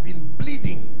 he had been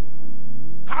bleeding,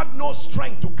 had no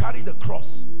strength to carry the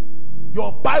cross.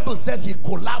 Your Bible says he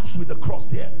collapsed with the cross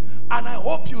there. And I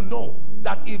hope you know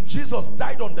that if Jesus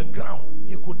died on the ground,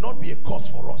 he could not be a cause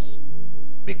for us.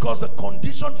 Because the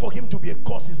condition for him to be a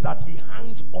cause is that he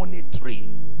hangs on a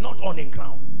tree, not on a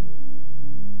ground.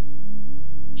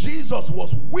 Jesus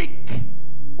was weak,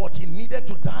 but he needed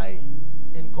to die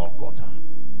in Golgotha.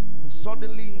 And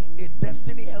suddenly a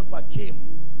destiny helper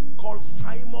came called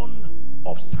Simon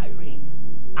of Cyrene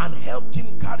and helped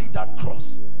him carry that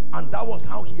cross. And that was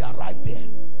how he arrived there.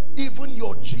 Even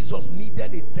your Jesus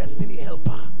needed a destiny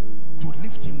helper to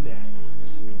lift him there.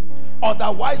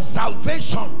 Otherwise,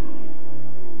 salvation,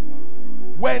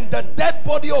 when the dead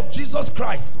body of Jesus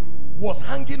Christ was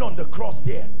hanging on the cross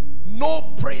there, no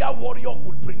prayer warrior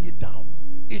could bring it down.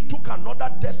 It took another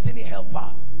destiny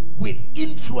helper with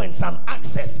influence and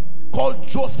access called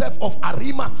Joseph of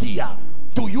Arimathea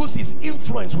to use his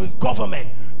influence with government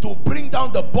to bring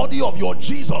down the body of your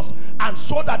Jesus, and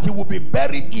so that he will be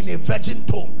buried in a virgin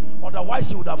tomb. Otherwise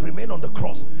he would have remained on the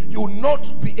cross. You would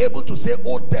not be able to say,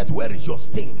 "Oh death, where is your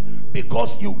sting?"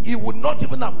 Because he would not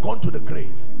even have gone to the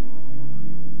grave.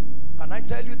 Can I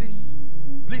tell you this?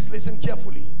 Please listen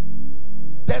carefully.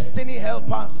 Destiny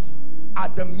helpers are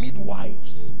the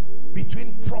midwives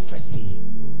between prophecy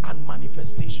and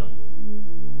manifestation.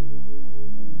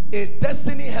 A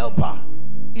destiny helper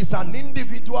is an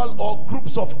individual or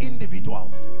groups of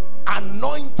individuals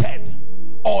anointed,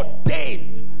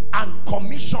 ordained, and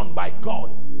commissioned by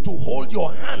God to hold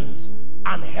your hands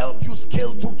and help you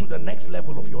scale through to the next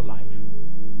level of your life.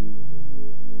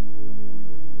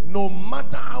 No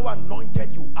matter how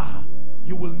anointed you are,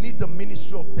 you will need the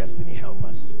ministry of destiny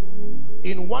helpers.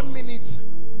 In 1 minute,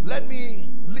 let me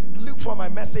look for my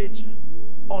message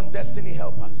on destiny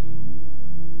helpers.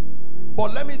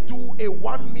 But let me do a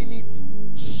 1 minute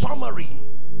summary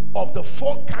of the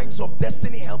 4 kinds of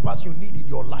destiny helpers you need in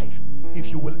your life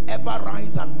if you will ever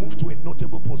rise and move to a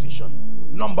notable position.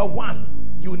 Number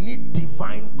 1, you need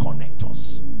divine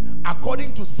connectors.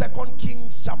 According to 2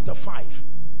 Kings chapter 5,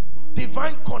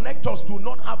 divine connectors do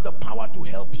not have the power to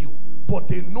help you, but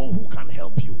they know who can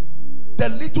help you. The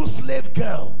little slave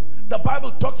girl, the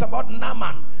Bible talks about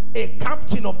Naaman, a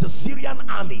captain of the Syrian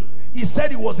army. He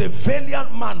said he was a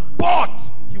valiant man, but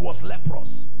he was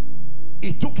leprous.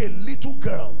 It took a little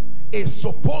girl, a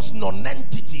supposed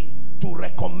non-entity, to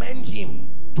recommend him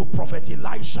to Prophet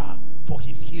Elisha for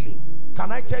his healing.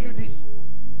 Can I tell you this?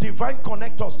 Divine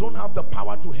connectors don't have the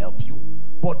power to help you,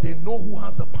 but they know who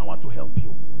has the power to help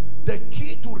you. The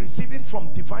key to receiving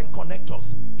from divine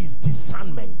connectors is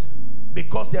discernment,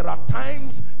 because there are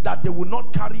times that they will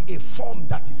not carry a form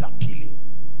that is appealing.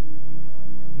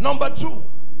 Number 2,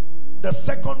 the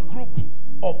second group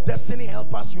of destiny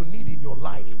helpers you need in your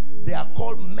life, they are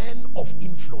called men of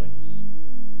influence.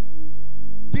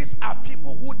 These are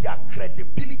people who their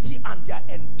credibility and their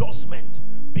endorsement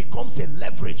becomes a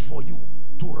leverage for you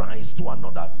to rise to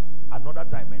another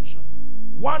dimension.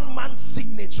 One man's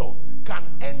signature can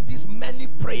end these many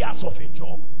prayers of a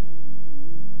job.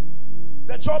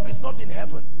 The job is not in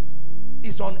heaven,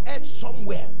 it's on earth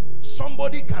somewhere.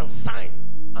 Somebody can sign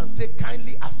and say,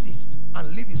 "Kindly assist,"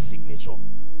 and leave his signature.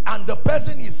 And the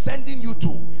person he's sending you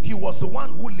to, he was the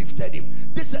one who lifted him.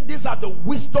 These are the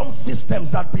wisdom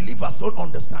systems that believers don't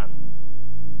understand.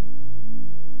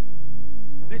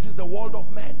 This is the world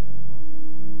of men.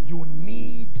 You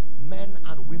need men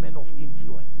and women of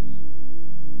influence.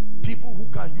 People who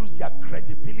can use their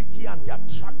credibility and their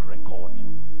track record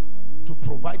to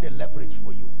provide a leverage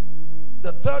for you.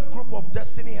 The third group of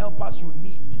destiny helpers you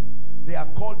need, they are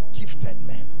called gifted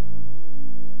men.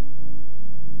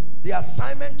 The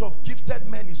assignment of gifted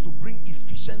men is to bring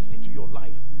efficiency to your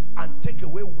life and take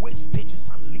away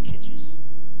wastages and leakages.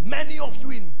 Many of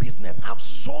you in business have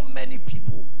so many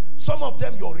people, some of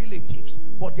them your relatives,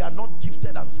 but they are not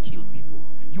gifted and skilled people.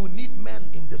 You need men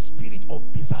in the spirit of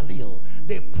Bezalel.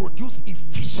 They produce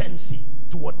efficiency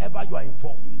to whatever you are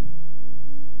involved with.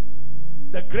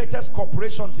 The greatest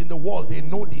corporations in the world, they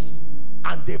know this,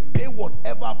 and they pay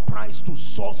whatever price to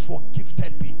source for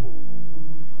gifted people.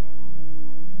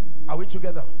 Are we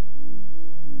together?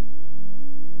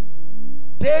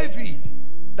 David,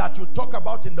 that you talk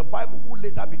about in the Bible, who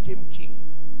later became king.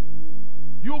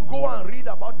 You go and read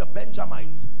about the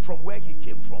Benjamites from where he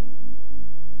came from.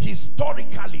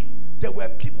 Historically, there were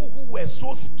people who were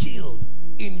so skilled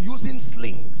in using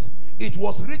slings. It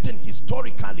was written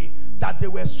historically that they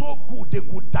were so good they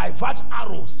could diverge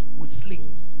arrows with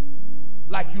slings.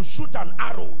 Like you shoot an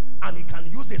arrow and he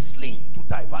can use a sling to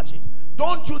diverge it.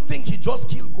 Don't you think he just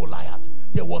killed Goliath?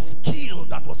 There was skill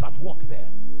that was at work there.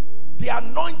 The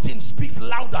anointing speaks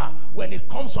louder when it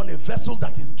comes on a vessel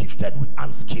that is gifted with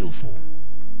and skillful.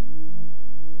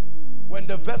 When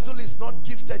the vessel is not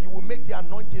gifted, you will make the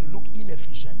anointing look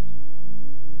inefficient.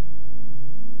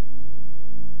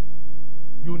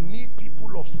 You need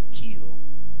people of skill.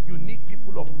 You need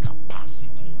people of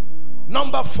capacity.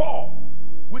 Number 4,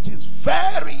 which is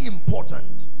very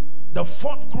important, the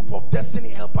 4th group of destiny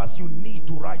helpers you need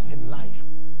to rise in life,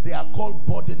 they are called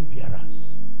burden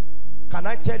bearers. Can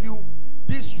I tell you,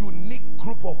 this unique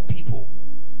group of people,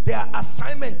 their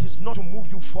assignment is not to move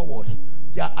you forward.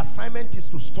 Their assignment is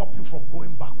to stop you from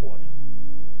going backward.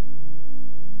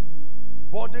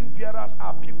 Burden bearers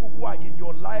are people who are in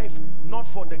your life not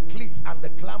for the glitz and the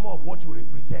glamour of what you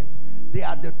represent. They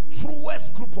are the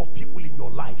truest group of people in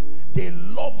your life. They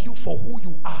love you for who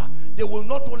you are. They will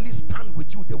not only stand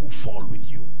with you, they will fall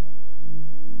with you.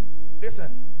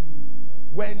 Listen,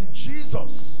 when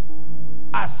Jesus,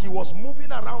 as he was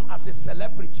moving around as a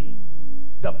celebrity,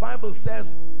 the Bible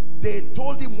says they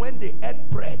told him when they ate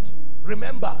bread,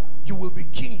 remember, you will be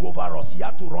king over us. He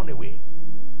had to run away.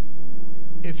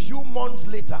 A few months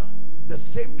later, the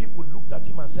same people looked at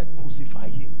him and said, crucify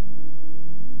him.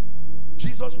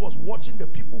 Jesus was watching the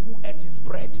people who ate his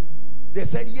bread. They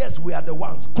said, yes, we are the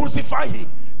ones. Crucify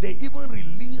him. They even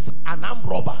released an armed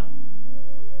robber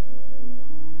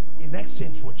in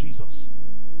exchange for Jesus.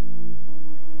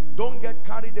 Don't get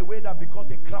carried away that because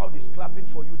a crowd is clapping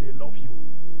for you, they love you.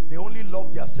 They only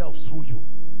love themselves through you.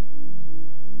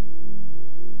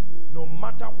 No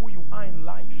matter who you are in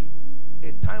life,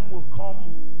 a time will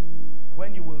come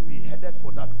when you will be headed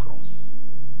for that cross.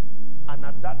 And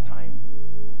at that time,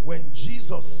 when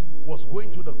Jesus was going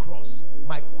to the cross,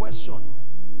 my question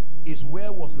is,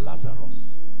 where was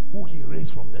Lazarus, who he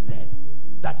raised from the dead,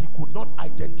 that he could not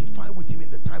identify with him in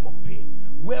the time of pain?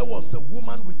 Where was the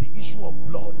woman with the issue of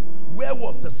blood? Where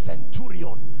was the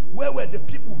centurion? Where were the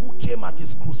people who came at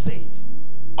his crusades?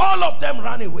 All of them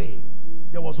ran away.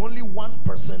 There was only one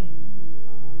person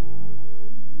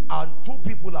and 2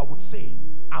 people, I would say,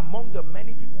 among the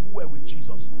many people who were with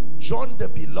Jesus: John the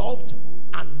beloved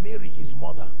and Mary his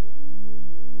mother.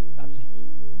 That's it.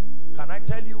 Can I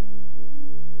tell you,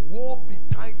 woe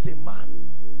betides a man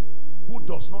who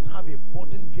does not have a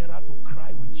burden bearer to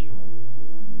cry with you.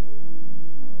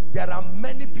 There are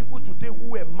many people today who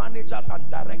were managers and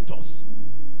directors.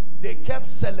 They kept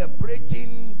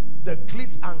celebrating the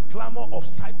glitz and glamour of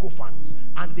sycophants,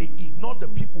 and they ignored the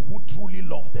people who truly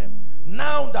love them.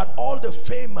 Now that all the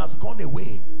fame has gone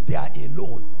away, they are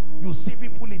alone. You see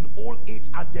people in old age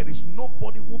and there is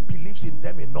nobody who believes in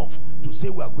them enough to say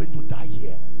we are going to die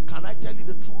here. Can I tell you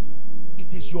the truth?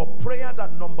 It is your prayer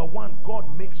that, number 1,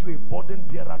 God makes you a burden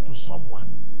bearer to someone,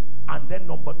 and then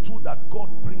number 2, that God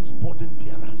brings burden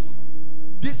bearers.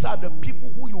 These are the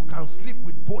people who you can sleep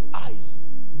with both eyes,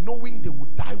 knowing they will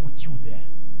die with you there.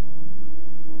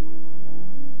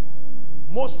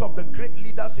 Most of the great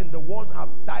leaders in the world have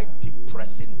died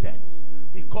depressing deaths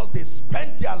because they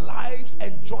spent their lives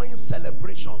enjoying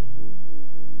celebration.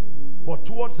 But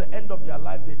towards the end of their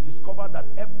life, they discovered that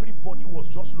everybody was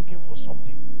just looking for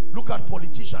something. Look at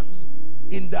politicians.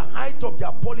 In the height of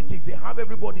their politics, they have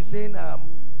everybody saying,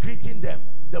 greeting them.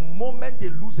 The moment they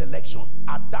lose election,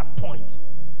 at that point,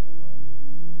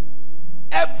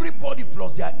 everybody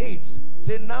plus their aides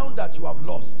say, now that you have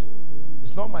lost,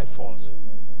 it's not my fault.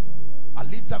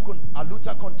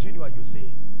 Aluta continua, you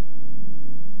say.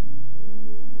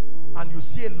 And you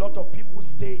see a lot of people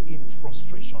stay in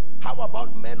frustration. How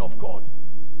about men of God?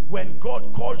 When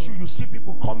God calls you, you see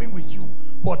people coming with you,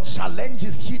 but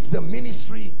challenges hit the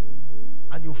ministry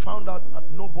and you found out that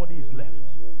nobody is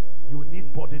left. You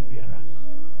need burden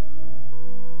bearers.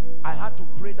 I had to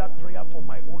pray that prayer for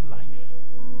my own life.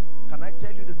 Can I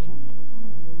tell you the truth?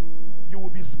 You will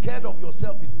be scared of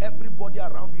yourself if everybody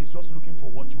around you is just looking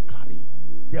for what you carry.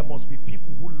 There must be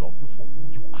people who love you for who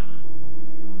you are.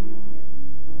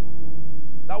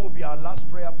 That will be our last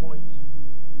prayer point.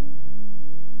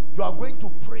 You are going to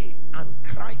pray and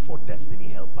cry for destiny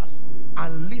helpers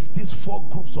and list these 4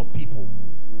 groups of people: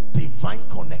 divine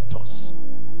connectors,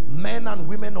 men and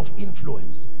women of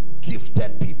influence,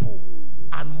 gifted people,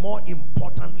 and more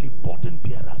importantly, burden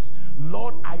bearers.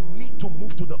 Lord, I need to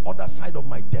move to the other side of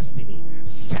my destiny.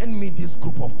 Send me this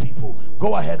group of people.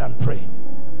 Go ahead and pray.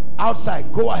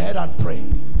 Outside, go ahead and pray.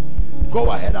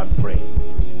 Go ahead and pray.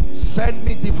 Send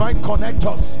me divine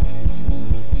connectors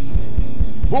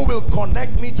who will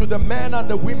connect me to the men and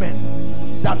the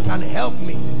women that can help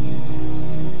me.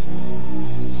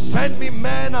 Send me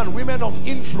men and women of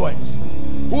influence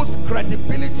whose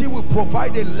credibility will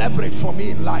provide a leverage for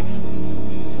me in life.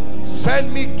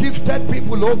 Send me gifted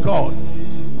people, oh God.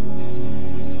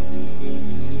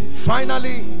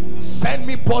 Finally, send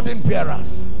me burden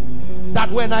bearers,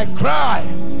 that when I cry,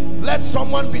 let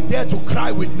someone be there to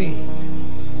cry with me.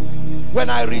 When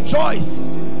I rejoice,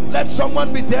 let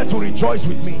someone be there to rejoice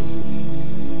with me.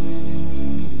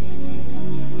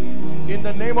 In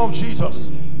the name of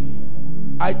Jesus,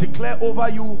 I declare over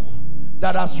you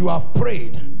that as you have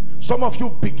prayed, some of you,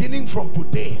 beginning from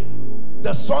today,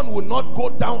 the sun will not go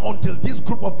down until this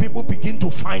group of people begin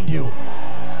to find you.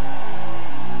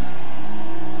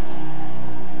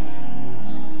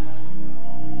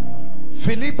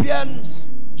 Philippians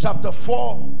chapter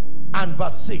 4 and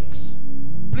verse 6.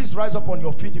 Please rise up on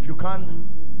your feet if you can.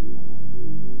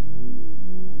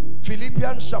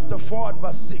 Philippians chapter 4 and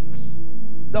verse 6.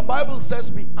 The Bible says,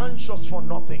 be anxious for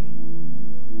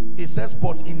nothing. It says,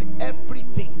 but in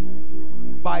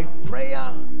everything, by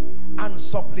prayer and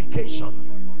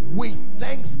supplication, with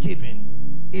thanksgiving,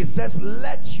 it says,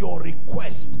 let your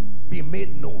request be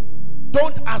made known.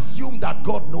 Don't assume that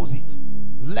God knows it.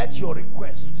 Let your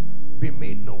request be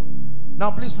made known.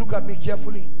 Now please look at me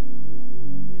carefully.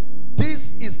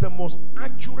 This is the most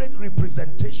accurate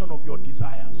representation of your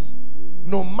desires.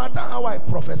 No matter how I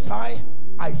prophesy,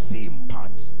 I see in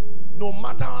parts. No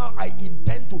matter how I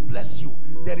intend to bless you,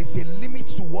 there is a limit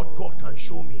to what God can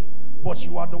show me. But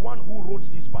you are the one who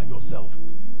wrote this by yourself.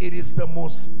 It is the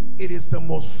most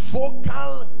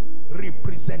focal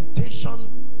representation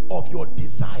of your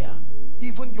desire,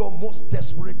 even your most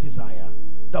desperate desire.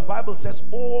 The Bible says,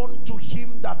 unto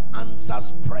him that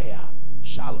answers prayer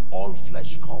shall all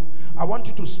flesh come. I want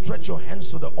you to stretch your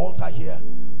hands to the altar here,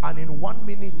 and in 1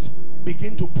 minute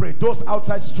begin to pray. Those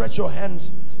outside, stretch your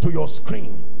hands to your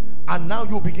screen, and now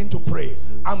you begin to pray.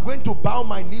 I'm going to bow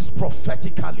my knees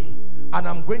prophetically, and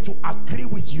I'm going to agree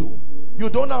with you. You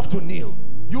don't have to kneel.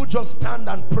 You just stand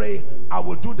and pray. I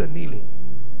will do the kneeling.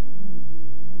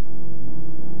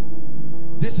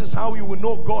 This is how you will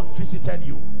know God visited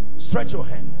you. Stretch your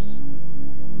hands.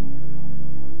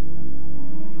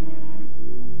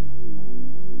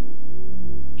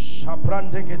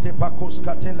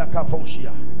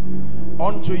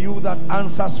 Unto you that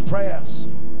answers prayers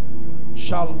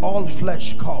shall all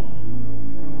flesh come.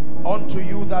 Unto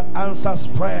you that answers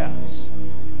prayers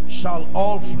shall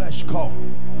all flesh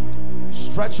come.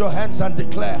 Stretch your hands and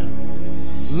declare,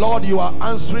 Lord, you are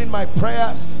answering my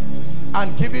prayers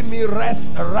and giving me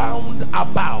rest round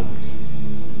about.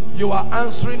 You are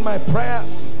answering my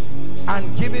prayers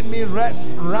and giving me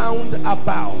rest round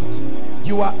about.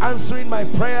 You are answering my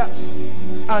prayers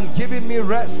and giving me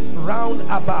rest round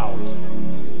about.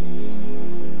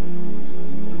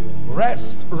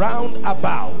 Rest round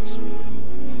about.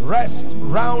 Rest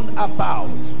round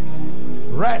about.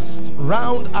 Rest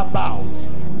round about.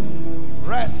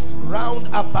 Rest round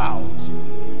about.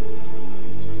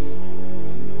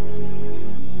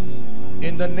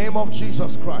 In the name of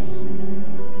Jesus Christ.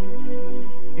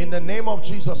 In the name of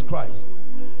Jesus Christ.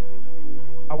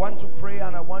 I want to pray,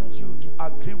 and I want you to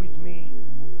agree with me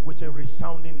with a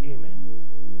resounding amen.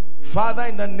 Father,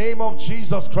 in the name of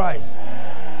Jesus Christ,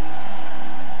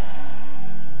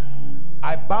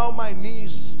 I bow my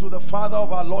knees to the Father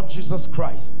of our Lord Jesus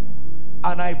Christ,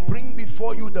 and I bring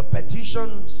before you the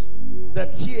petitions, the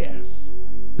tears,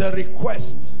 the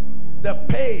requests, the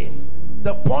pain,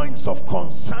 the points of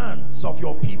concerns of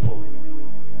your people.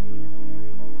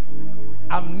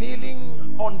 I'm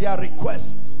kneeling on their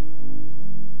requests.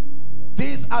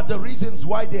 These are the reasons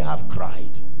why they have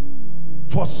cried.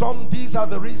 For some, these are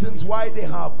the reasons why they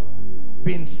have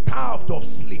been starved of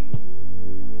sleep.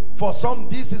 For some,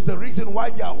 this is the reason why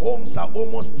their homes are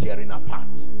almost tearing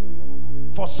apart.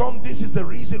 For some, this is the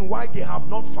reason why they have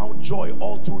not found joy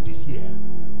all through this year.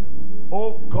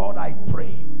 Oh God, I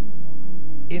pray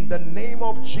in the name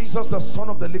of Jesus, the Son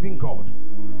of the living God,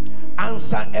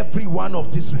 answer every one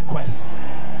of these requests.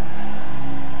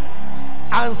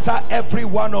 Answer every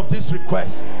one of these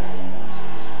requests.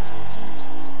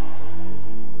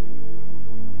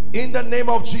 In the name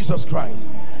of Jesus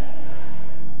Christ.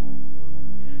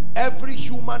 Every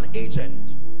human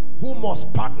agent who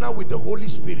must partner with the Holy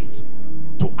Spirit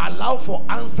to allow for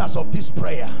answers of this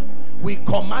prayer, we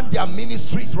command their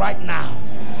ministries right now.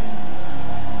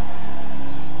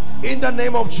 In the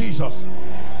name of Jesus.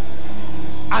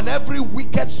 And every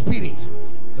wicked spirit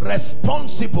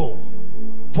responsible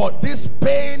for this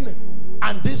pain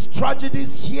and these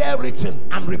tragedies here written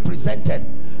and represented,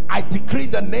 I decree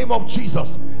in the name of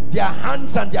Jesus, their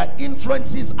hands and their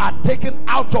influences are taken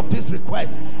out of this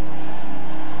request.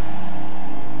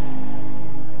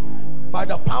 By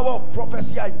the power of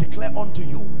prophecy, I declare unto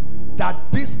you that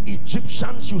these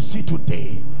Egyptians you see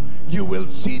today, you will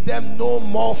see them no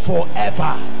more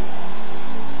forever.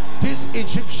 These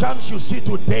Egyptians you see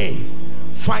today,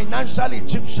 financial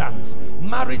Egyptians,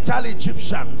 marital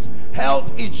Egyptians,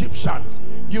 health Egyptians,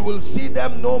 you will see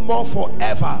them no more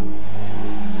forever.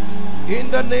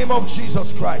 In the name of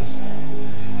Jesus Christ.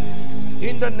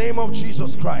 In the name of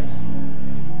Jesus Christ.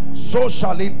 So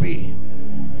shall it be.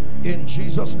 In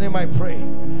Jesus' name I pray.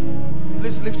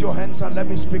 Please lift your hands and let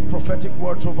me speak prophetic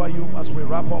words over you as we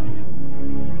wrap up.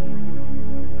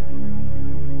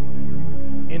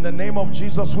 In the name of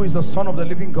Jesus, who is the Son of the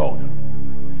living God,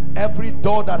 every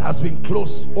door that has been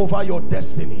closed over your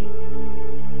destiny,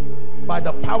 by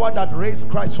the power that raised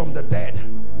Christ from the dead,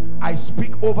 I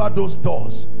speak over those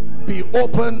doors. Be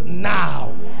open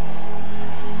now.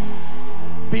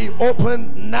 Be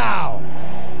open now.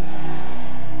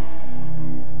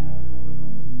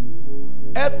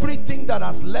 Everything that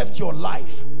has left your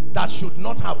life that should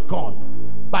not have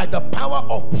gone, by the power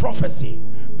of prophecy,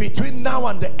 between now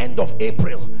and the end of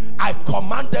April, I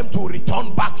command them to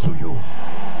return back to you.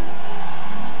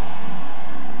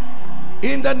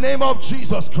 In the name of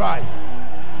Jesus Christ.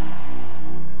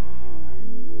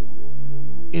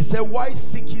 He said, why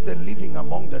seek ye the living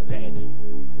among the dead?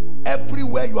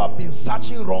 Everywhere you have been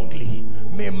searching wrongly,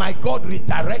 may my God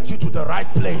redirect you to the right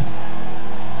place.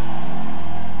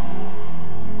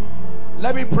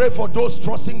 Let me pray for those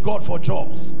trusting God for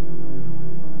jobs.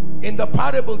 In the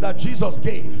parable that Jesus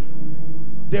gave,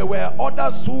 there were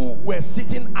others who were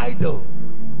sitting idle,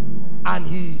 and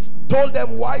he told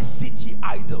them, why sit ye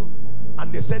idle?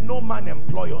 And they said, no man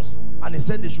employ us. And he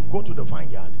said they should go to the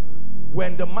vineyard.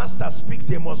 When the master speaks,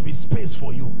 there must be space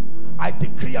for you. I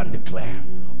decree and declare,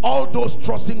 all those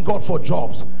trusting God for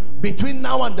jobs, between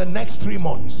now and the next 3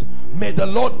 months, may the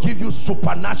Lord give you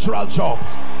supernatural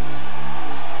jobs.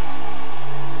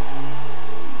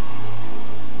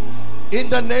 In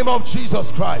the name of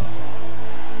Jesus Christ.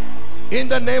 In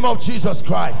the name of Jesus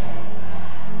Christ.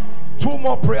 2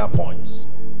 more prayer points.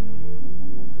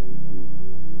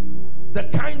 The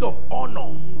kind of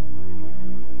honor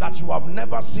that you have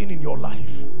never seen in your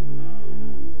life,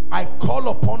 I call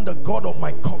upon the God of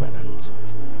my covenant.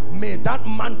 May that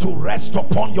mantle rest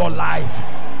upon your life.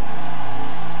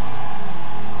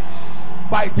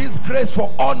 By this grace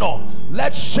for honor,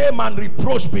 let shame and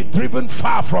reproach be driven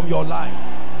far from your life.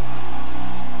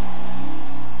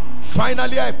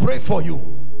 Finally, I pray for you,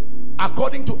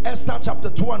 according to Esther chapter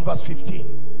 2 and verse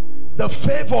 15, the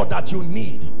favor that you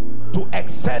need to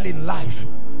excel in life,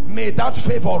 may that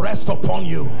favor rest upon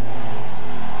you.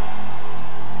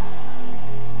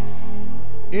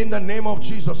 In the name of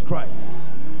Jesus Christ.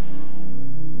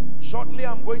 Shortly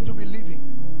I'm going to be leaving,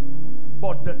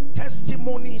 but the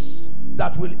testimonies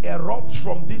that will erupt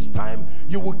from this time,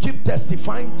 you will keep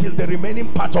testifying till the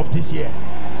remaining part of this year.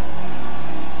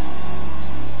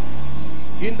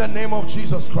 In the name of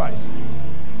Jesus Christ.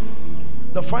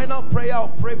 The final prayer I'll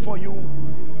pray for you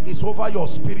is over your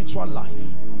spiritual life.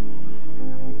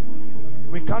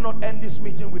 We cannot end this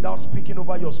meeting without speaking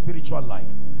over your spiritual life.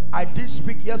 I did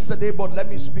speak yesterday, but let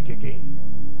me speak again.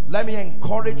 Let me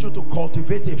encourage you to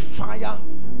cultivate a fire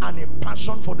and a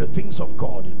passion for the things of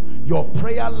God. Your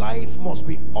prayer life must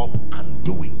be up and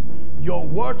doing. Your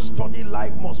word study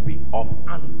life must be up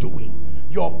and doing.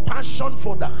 Your passion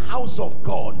for the house of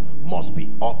God must be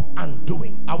up and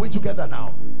doing. Are we together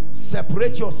now?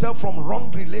 Separate yourself from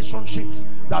wrong relationships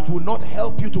that will not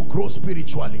help you to grow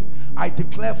spiritually. I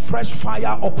declare fresh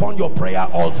fire upon your prayer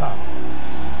altar.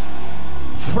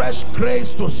 Fresh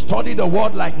grace to study the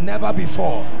word like never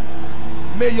before.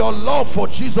 May your love for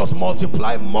Jesus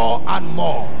multiply more and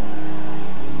more.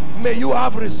 May you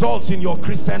have results in your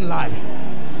Christian life.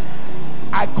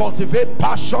 I cultivate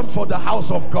passion for the house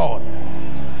of God.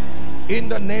 In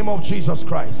the name of Jesus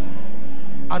Christ.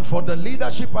 And for the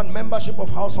leadership and membership of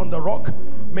House on the Rock,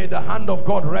 may the hand of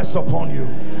God rest upon you.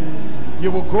 You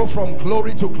will go from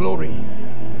glory to glory.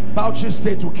 Bauchi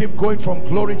State will keep going from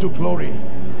glory to glory.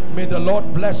 May the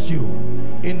Lord bless you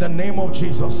in the name of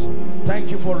Jesus.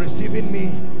 Thank you for receiving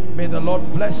me. May the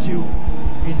Lord bless you.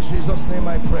 In Jesus' name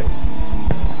I pray.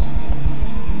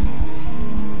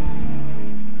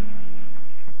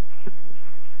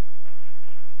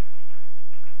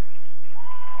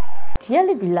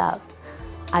 Dearly beloved,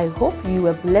 I hope you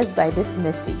were blessed by this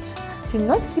message. Do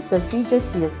not keep the video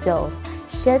to yourself.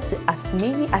 Share to as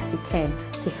many as you can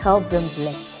to help them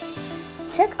bless.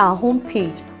 Check our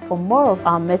homepage for more of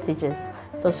our messages.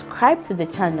 Subscribe to the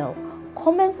channel,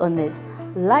 comment on it,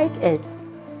 like it.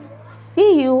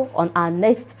 See you on our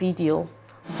next video.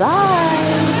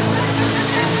 Bye.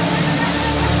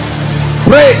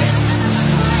 Pray,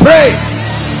 pray,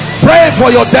 pray for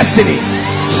your destiny.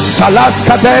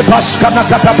 Salaskade bashkana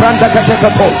kata branda kate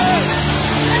katos.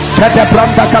 Kate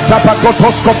branda kata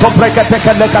bakotos koto brekete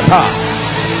kelekata.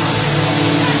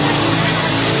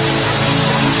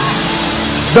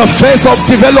 The phase of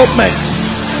development.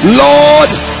 Lord,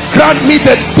 grant me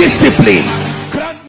the discipline